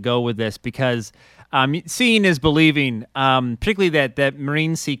blog to go with this, because seeing is believing, particularly that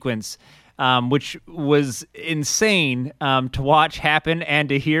Marine sequence. Which was insane to watch happen and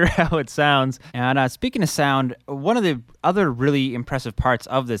to hear how it sounds. And speaking of sound, one of the other really impressive parts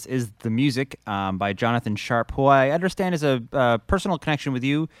of this is the music by Jonathan Sharp, who I understand is a personal connection with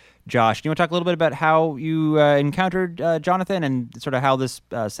you, Josh. Do you want to talk a little bit about how you encountered Jonathan and sort of how this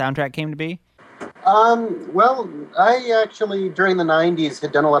soundtrack came to be? Well, I actually, during the 90s,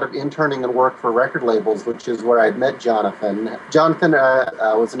 had done a lot of interning and work for record labels, which is where I'd met Jonathan. Jonathan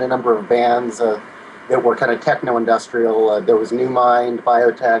was in a number of bands that were kind of techno-industrial. There was New Mind,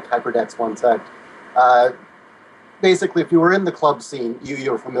 Biotech, Hyperdex One Sect. Basically, if you were in the club scene,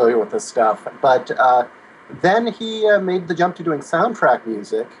 you were familiar with this stuff. But then he made the jump to doing soundtrack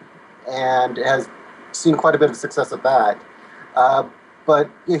music and has seen quite a bit of success at that.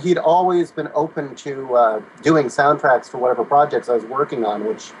 But he'd always been open to doing soundtracks for whatever projects I was working on,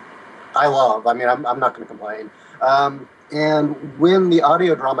 which I love. I mean, I'm not going to complain. And when the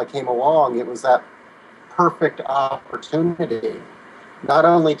audio drama came along, it was that perfect opportunity, not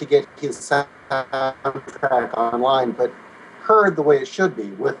only to get his soundtrack online, but heard the way it should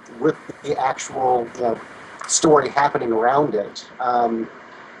be, with the actual story happening around it. And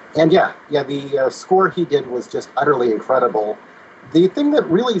the score he did was just utterly incredible. The thing that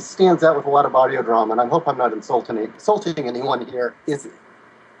really stands out with a lot of audio drama, and I hope I'm not insulting anyone here, is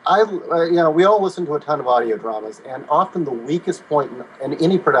we all listen to a ton of audio dramas, and often the weakest point in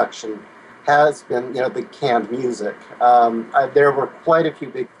any production has been, the canned music. There were quite a few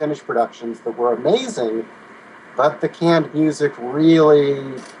big finished productions that were amazing, but the canned music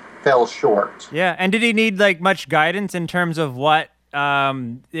really fell short. Yeah, and did he need much guidance in terms of what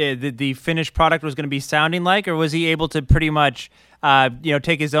the finished product was going to be sounding like, or was he able to pretty much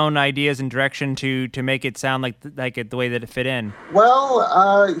take his own ideas and direction to make it sound like it the way that it fit in?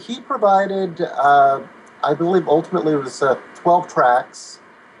 Well, he provided, I believe ultimately it was 12 tracks,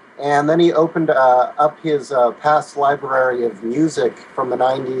 and then he opened up his past library of music from the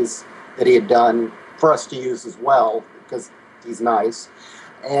 90s that he had done for us to use as well, because he's nice.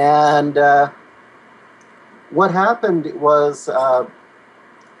 And what happened was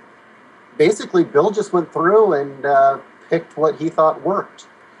basically Bill just went through and picked what he thought worked.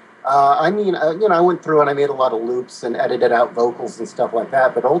 I went through and I made a lot of loops and edited out vocals and stuff like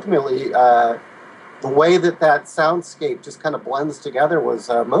that, but ultimately the way that soundscape just kind of blends together was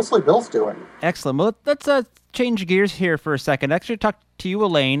mostly Bill's doing. Excellent. Well, let's change gears here for a second. Actually, talk to you,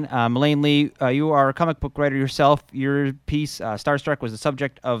 Elaine. Elaine Lee, you are a comic book writer yourself. Your piece, Starstruck, was the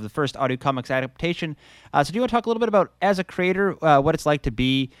subject of the first audio comics adaptation. So do you want to talk a little bit about, as a creator, what it's like to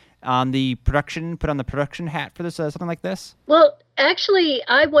be on the production, put on the production hat for this, something like this? Well, actually,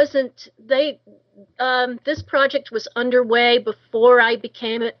 I wasn't. This project was underway before I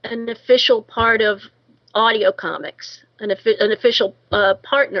became an official part of Audio Comics, an official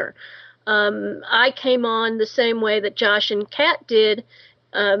partner. I came on the same way that Josh and Kat did.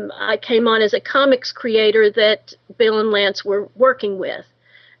 I came on as a comics creator that Bill and Lance were working with.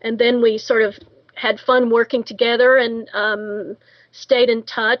 And then we sort of had fun working together and stayed in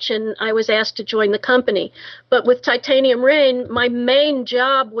touch, and I was asked to join the company. But with Titanium Rain, my main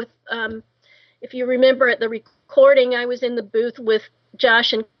job with if you remember at the recording, I was in the booth with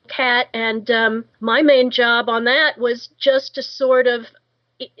Josh and Kat, and my main job on that was just to sort of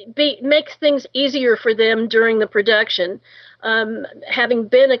make things easier for them during the production. Having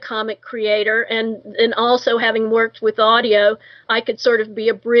been a comic creator and also having worked with audio, I could sort of be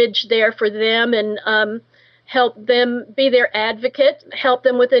a bridge there for them and help them, be their advocate, help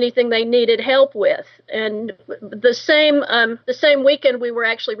them with anything they needed help with. And the same weekend, we were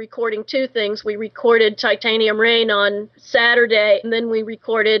actually recording two things. We recorded Titanium Rain on Saturday, and then we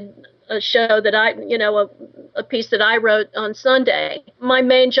recorded a show that a piece that I wrote on Sunday. My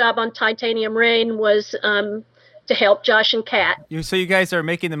main job on Titanium Rain was to help Josh and Kat. So you guys are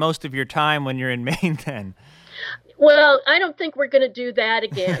making the most of your time when you're in Maine then? Well, I don't think we're going to do that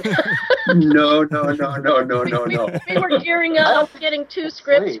again. No. We were gearing up, getting two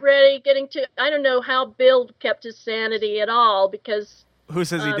scripts ready, I don't know how Bill kept his sanity at all, because who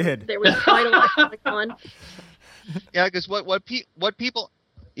says he did? There was quite a lot going on. Yeah, because what people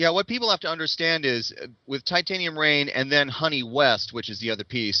have to understand is with Titanium Rain and then Honey West, which is the other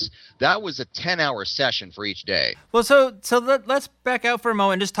piece, that was a 10-hour session for each day. Well, so let's back out for a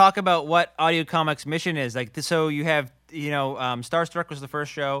moment and just talk about what Audio Comics' mission is. Like, so you have, Starstruck was the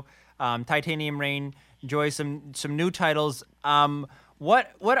first show, Titanium Rain, enjoy some new titles. What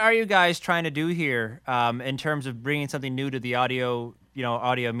are you guys trying to do here in terms of bringing something new to the audio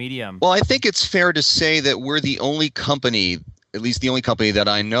medium? Well, I think it's fair to say that we're the only company, at least the only company that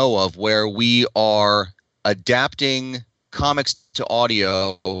I know of, where we are adapting comics to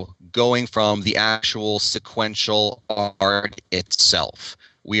audio, going from the actual sequential art itself.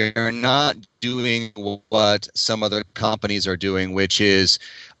 We are not doing what some other companies are doing, which is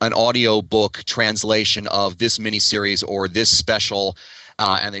an audio book translation of this miniseries or this special,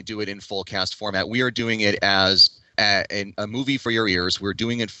 and they do it in full cast format. We are doing it as a movie for your ears. We're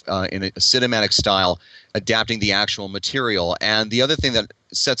doing it in a cinematic style, adapting the actual material. And the other thing that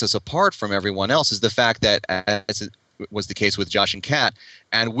sets us apart from everyone else is the fact that, as it was the case with Josh and Kat,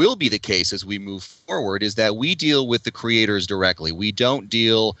 and will be the case as we move forward, is that we deal with the creators directly. We don't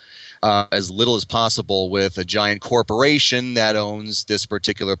deal as little as possible with a giant corporation that owns this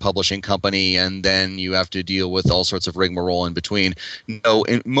particular publishing company, and then you have to deal with all sorts of rigmarole in between. No,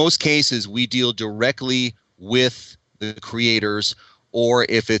 in most cases, we deal directly with the creators, or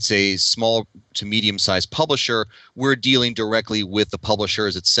if it's a small to medium-sized publisher, we're dealing directly with the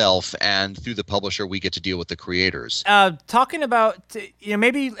publishers itself, and through the publisher, we get to deal with the creators. Talking about,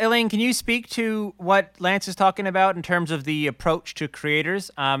 maybe, Elaine, can you speak to what Lance is talking about in terms of the approach to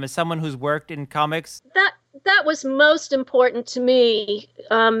creators? As someone who's worked in comics? That was most important to me,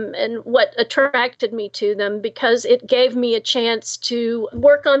 and what attracted me to them, because it gave me a chance to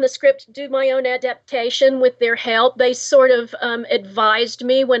work on the script, do my own adaptation with their help. They sort of advised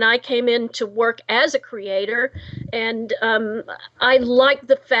me when I came in to work as a creator, and I liked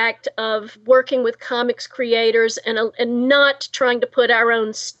the fact of working with comics creators and not trying to put our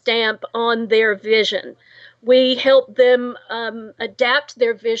own stamp on their vision. We help them adapt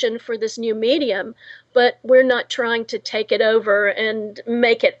their vision for this new medium, but we're not trying to take it over and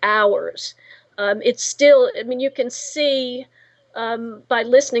make it ours. It's still, you can see by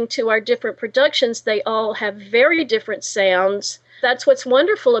listening to our different productions, they all have very different sounds. That's what's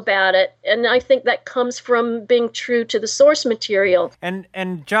wonderful about it, and I think that comes from being true to the source material.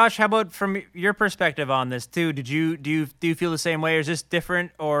 And Josh, how about from your perspective on this too? Do you feel the same way, or is this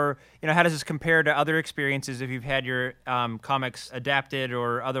different, or how does this compare to other experiences if you've had your comics adapted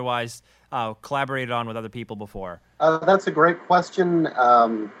or otherwise collaborated on with other people before? That's a great question.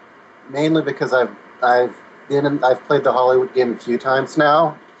 Mainly because I've played the Hollywood game a few times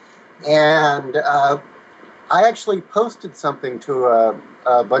now, and I actually posted something to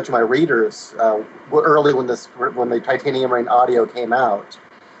a bunch of my readers early when the Titanium Rain audio came out.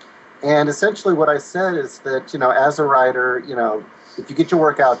 And essentially what I said is that, as a writer, if you get your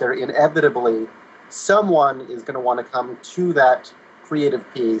work out there, inevitably someone is going to want to come to that creative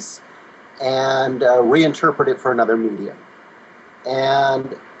piece and reinterpret it for another medium.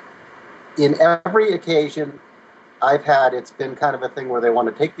 And in every occasion I've had, it's been kind of a thing where they want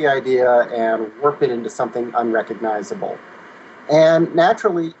to take the idea and warp it into something unrecognizable. And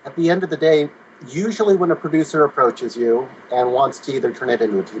naturally, at the end of the day, usually when a producer approaches you and wants to either turn it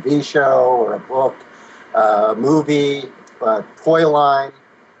into a TV show or a book, a movie, a toy line,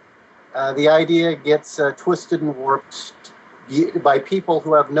 the idea gets twisted and warped by people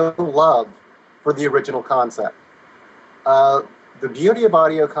who have no love for the original concept. The beauty of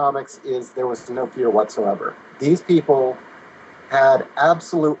audio comics is there was no fear whatsoever. These people had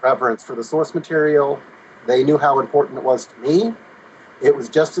absolute reverence for the source material. They knew how important it was to me, It was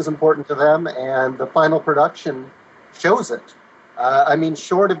just as important to them, and the final production shows it. I mean,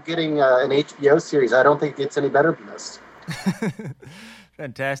 short of getting an HBO series, I don't think it gets any better than this.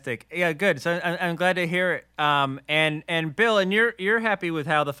 Fantastic. Yeah, good. So I'm glad to hear it. And Bill, and you're happy with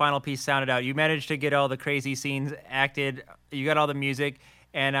how the final piece sounded out. You managed to get all the crazy scenes acted. You got all the music,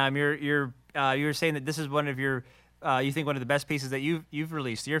 and you're saying that this is one of your you think one of the best pieces that you've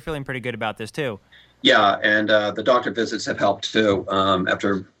released. You're feeling pretty good about this too. Yeah, and the doctor visits have helped too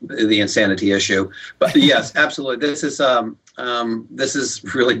after the insanity issue. But yes, absolutely. This has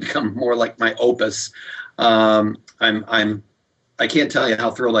really become more like my opus. I can't tell you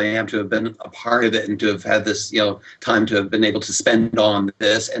how thrilled I am to have been a part of it and to have had this, time to have been able to spend on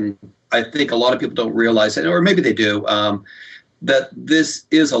this. And I think a lot of people don't realize it, or maybe they do, that this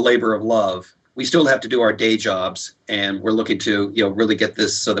is a labor of love. We still have to do our day jobs, and we're looking to, really get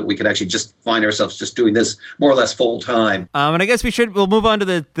this so that we can actually just find ourselves just doing this more or less full time. And I guess we'll move on to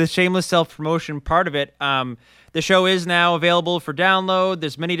the shameless self-promotion part of it. The show is now available for download.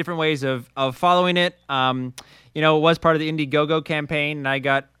 There's many different ways of following it. It was part of the Indiegogo campaign, and I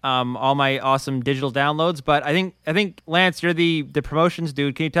got all my awesome digital downloads. But I think Lance, you're the promotions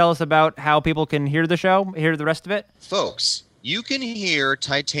dude. Can you tell us about how people can hear the show, hear the rest of it? Folks, you can hear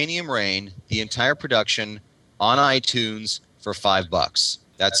Titanium Rain, the entire production, on iTunes for $5.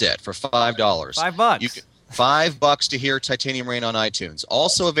 That's it, for $5. $5. $5 to hear Titanium Rain on iTunes.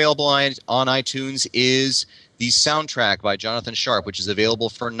 Also available on iTunes is the soundtrack by Jonathan Sharp, which is available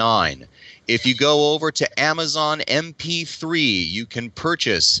for $9. If you go over to Amazon MP3, you can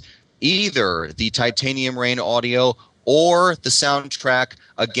purchase either the Titanium Rain audio or the soundtrack,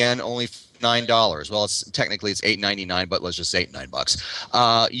 again, only $9. Well, it's $8.99, but let's just say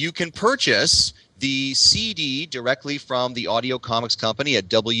 $9. You can purchase the CD directly from the Audio Comics Company at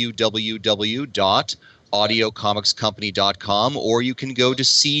www.audiocomicscompany.com, or you can go to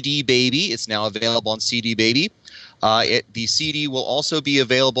CD Baby. It's now available on CD Baby. The CD will also be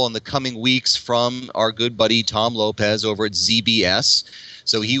available in the coming weeks from our good buddy Tom Lopez over at ZBS.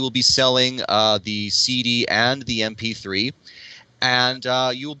 So he will be selling the CD and the MP3. And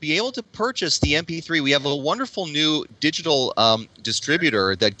you'll be able to purchase the MP3. We have a wonderful new digital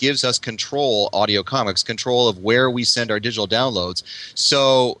distributor that gives us control, Audio Comics, control of where we send our digital downloads.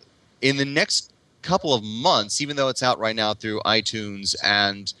 So in the next couple of months, even though it's out right now through iTunes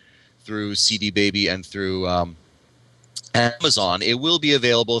and through CD Baby and through Amazon, it will be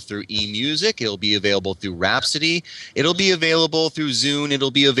available through eMusic. It'll be available through Rhapsody. It'll be available through Zune. It'll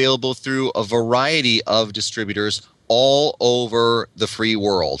be available through a variety of distributors all over the free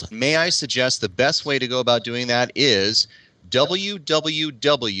world. May I suggest the best way to go about doing that is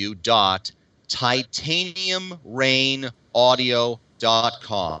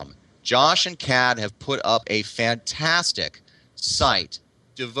www.titaniumrainaudio.com. Josh and Kat have put up a fantastic site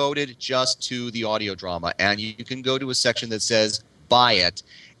devoted just to the audio drama, and you can go to a section that says buy it,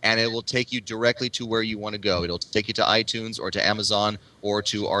 and it will take you directly to where you want to go. It'll take you to iTunes or to Amazon or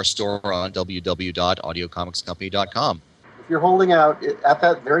to our store on www.audiocomicscompany.com. If you're holding out, at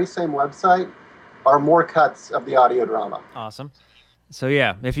that very same website are more cuts of the audio drama. Awesome. So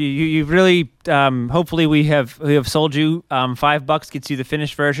yeah, if you've really, hopefully we have sold you $5 gets you the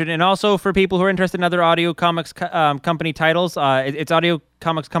finished version, and also for people who are interested in other Audio Comics Company titles, it's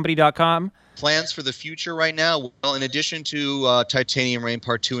audiocomicscompany.com. Plans for the future right now? Well, in addition to Titanium Rain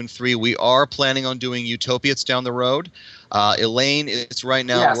Part 2 and 3, we are planning on doing Utopiates down the road. Elaine is right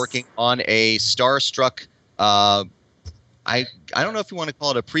now working on a Starstruck. I don't know if you want to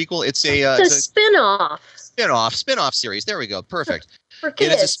call it a prequel. It's a spin-off. Spin-off series. There we go. Perfect. For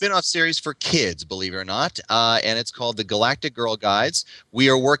kids. It is a spin-off series for kids, believe it or not, and it's called the Galactic Girl Guides. We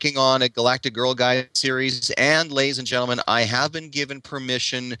are working on a Galactic Girl Guide series, and ladies and gentlemen, I have been given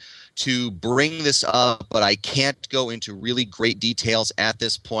permission to bring this up, but I can't go into really great details at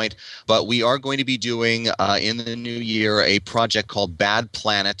this point. But we are going to be doing, in the new year, a project called Bad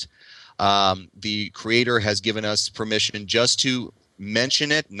Planet. The creator has given us permission just to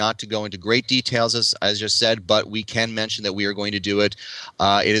mention it, not to go into great details, as I just said, but we can mention that we are going to do it.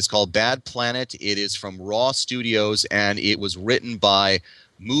 It is called Bad Planet. It is from Raw Studios, and it was written by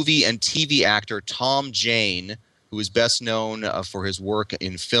movie and TV actor Tom Jane, who is best known for his work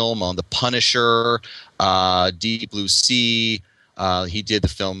in film on The Punisher, Deep Blue Sea. He did the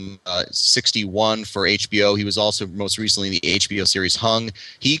film 61 for HBO. He was also most recently in the HBO series Hung.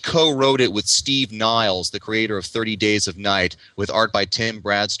 He co-wrote it with Steve Niles, the creator of 30 Days of Night, with art by Tim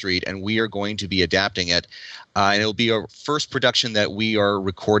Bradstreet, and we are going to be adapting it. And it'll be our first production that we are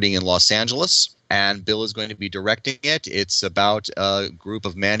recording in Los Angeles. And Bill is going to be directing it. It's about a group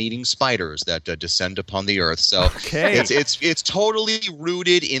of man-eating spiders that descend upon the Earth. So it's totally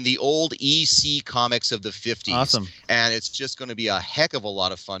rooted in the old EC comics of the 50s. Awesome. And it's just going to be a heck of a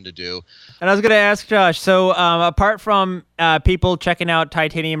lot of fun to do. And I was going to ask Josh, so apart from people checking out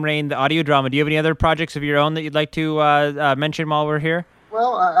Titanium Rain, the audio drama, do you have any other projects of your own that you'd like to mention while we're here?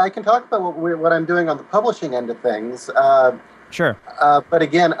 Well, I can talk about what I'm doing on the publishing end of things. Sure. But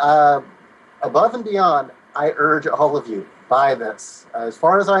again, above and beyond, I urge all of you, buy this. As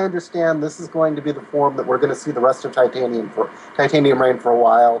far as I understand, this is going to be the form that we're going to see the rest of Titanium Rain for a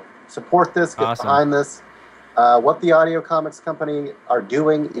while. Support this, get behind this. What the Audio Comics Company are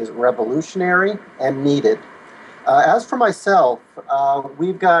doing is revolutionary and needed. As for myself,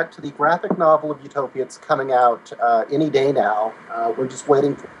 we've got the graphic novel of Utopiates coming out any day now. We're just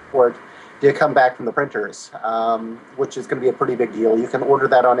waiting for it to come back from the printers, which is going to be a pretty big deal. You can order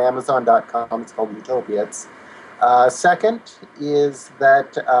that on Amazon.com. It's called Utopiates. Second is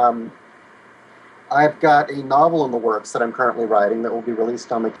that I've got a novel in the works that I'm currently writing that will be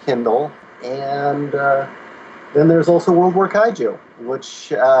released on the Kindle. And then there's also World War Kaiju,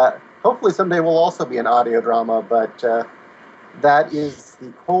 which hopefully someday will also be an audio drama, but that is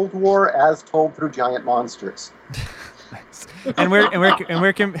the Cold War as told through giant monsters. And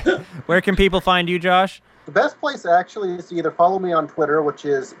where can people find you, Josh? The best place actually is to either follow me on Twitter, which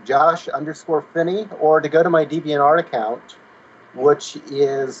is Josh_Finney, or to go to my DeviantArt account, which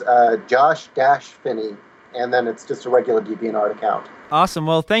is Josh-Finney, and then it's just a regular DeviantArt account. Awesome.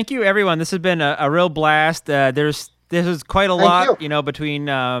 Well, thank you, everyone. This has been a real blast. This is quite a lot, between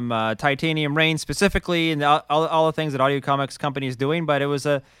Titanium Rain specifically and all the things that Audio Comics Company is doing. But it was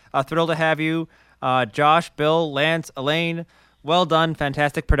a thrill to have you, Josh, Bill, Lance, Elaine. Well done,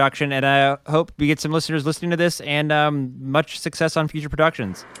 fantastic production, and I hope we get some listeners listening to this. And much success on future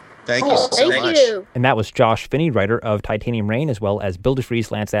productions. Thank you so much. Thank you. And that was Josh Finney, writer of Titanium Rain, as well as Bill DeFries,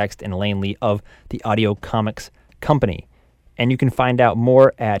 Lance Axt, and Elaine Lee of the Audio Comics Company. And you can find out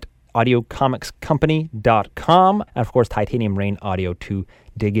more at audiocomicscompany.com, and of course Titanium Rain Audio to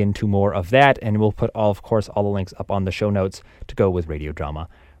dig into more of that, and we'll put all the links up on the show notes to go with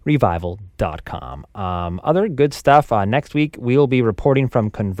radiodramarevival.com. Other good stuff. Next week we'll be reporting from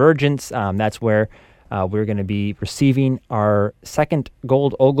Convergence. That's where we're going to be receiving our second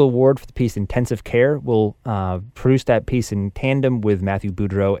Gold Ogle Award for the piece Intensive Care. We'll produce that piece in tandem with Matthew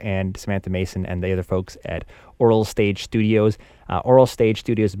Boudreau and Samantha Mason and the other folks at Oral Stage Studios. Oral Stage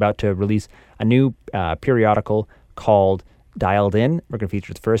Studios is about to release a new periodical called Dialed In. We're going to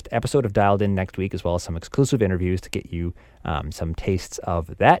feature the first episode of Dialed In next week, as well as some exclusive interviews to get you some tastes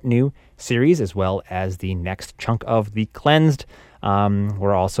of that new series, as well as the next chunk of The Cleansed.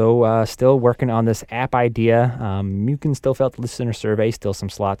 We're also still working on this app idea. You can still fill out the listener survey, still some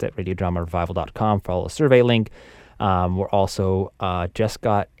slots at radiodramarevival.com. Follow the survey link. We're also just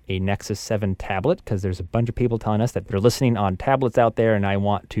got a Nexus 7 tablet, because there's a bunch of people telling us that they're listening on tablets out there, and I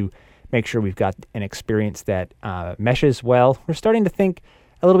want to make sure we've got an experience that meshes well. We're starting to think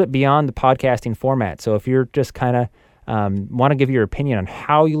a little bit beyond the podcasting format. So if you're just kind of want to give your opinion on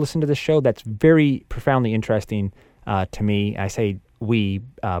how you listen to the show, that's very profoundly interesting to me. I say we,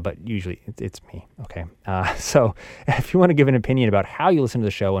 but usually it's me. Okay. So if you want to give an opinion about how you listen to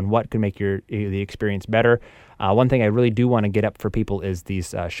the show and what could make the experience better, one thing I really do want to get up for people is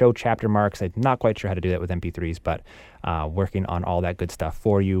these show chapter marks. I'm not quite sure how to do that with MP3s, but working on all that good stuff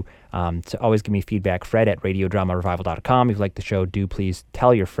for you. So always give me feedback. Fred at radiodramarevival.com. If you like the show, do please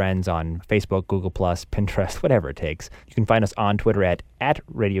tell your friends on Facebook, Google+, Pinterest, whatever it takes. You can find us on Twitter at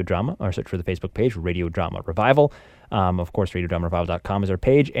radiodrama, or search for the Facebook page, Radio Drama Revival. Of course, radiodramarevival.com is our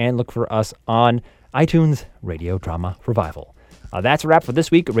page, and look for us on iTunes, Radio Drama Revival. That's a wrap for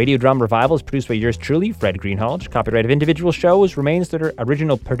this week. Radio Drama Revival is produced by yours truly, Fred Greenhalgh. Copyright of individual shows remains to their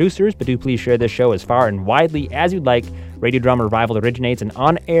original producers, but do please share this show as far and widely as you'd like. Radio Drama Revival originates in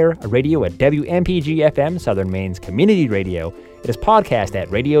on-air radio at WMPG-FM, Southern Maine's community radio. It is podcast at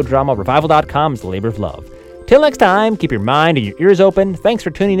radiodramarevival.com. It's the labor of love. Till next time, keep your mind and your ears open. Thanks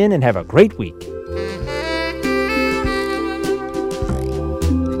for tuning in and have a great week.